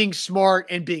difference in being smart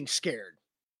and being scared.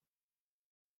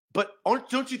 But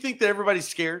don't you think that everybody's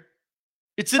scared?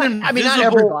 It's an invisible... I mean, not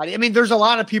everybody. I mean, there's a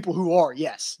lot of people who are,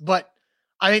 yes. But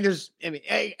I think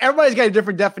everybody's got a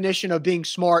different definition of being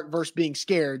smart versus being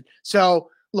scared. So,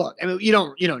 look, I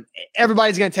mean,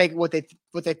 everybody's going to take what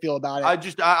they feel about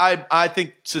it. I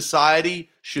think society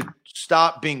should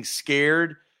stop being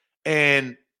scared,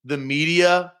 and the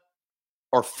media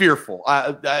are fearful.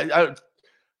 The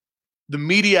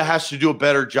media has to do a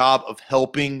better job of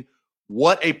helping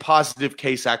what a positive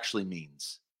case actually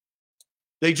means.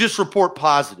 They just report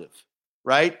positive,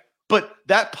 right? But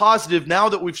that positive, now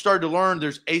that we've started to learn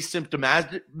there's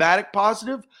asymptomatic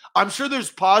positive, I'm sure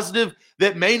there's positive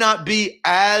that may not be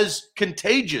as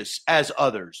contagious as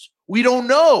others. We don't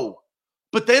know,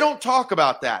 but they don't talk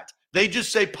about that. They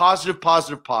just say positive,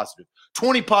 positive, positive.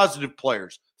 20 positive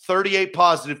players, 38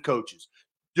 positive coaches,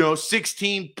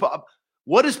 16.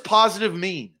 What does positive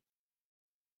mean?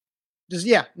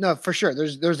 No, for sure.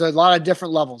 There's a lot of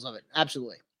different levels of it.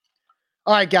 Absolutely.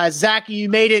 All right, guys. Zach, you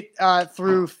made it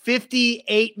through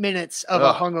 58 minutes of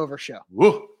a hungover show.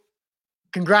 Woo.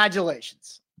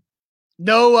 Congratulations.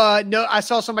 No, I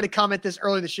saw somebody comment this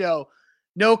early in the show.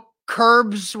 No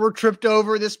curbs were tripped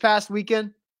over this past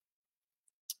weekend.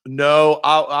 No,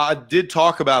 I did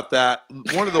talk about that.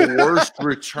 One of the worst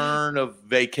return of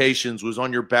vacations was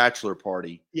on your bachelor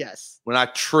party. Yes. When I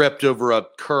tripped over a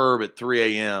curb at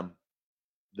 3 a.m.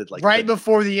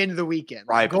 Before the end of the weekend.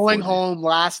 Right. Going home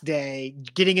last day,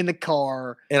 getting in the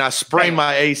car. And I sprained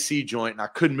my AC joint and I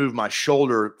couldn't move my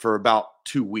shoulder for about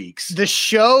 2 weeks. The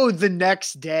show the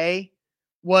next day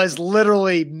was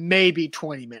literally maybe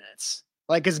 20 minutes.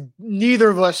 Because neither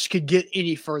of us could get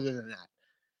any further than that.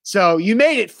 So you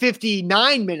made it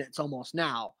 59 minutes almost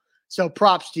now. So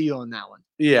props to you on that one.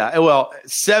 Yeah. Well,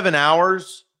 7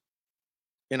 hours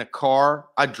in a car.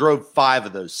 I drove 5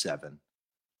 of those 7.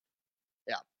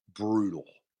 Yeah. Brutal.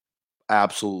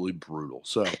 Absolutely brutal.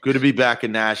 So good to be back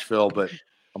in Nashville, but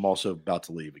I'm also about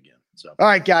to leave again. So, all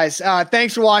right, guys.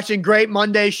 Thanks for watching. Great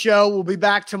Monday show. We'll be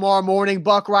back tomorrow morning.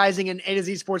 Buck Rising and A to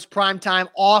Z Sports Primetime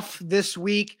off this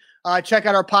week. Check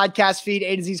out our podcast feed,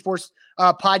 A to Z Sports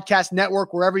Podcast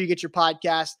Network, wherever you get your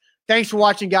podcast. Thanks for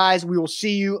watching, guys. We will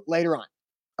see you later on.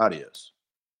 Adios.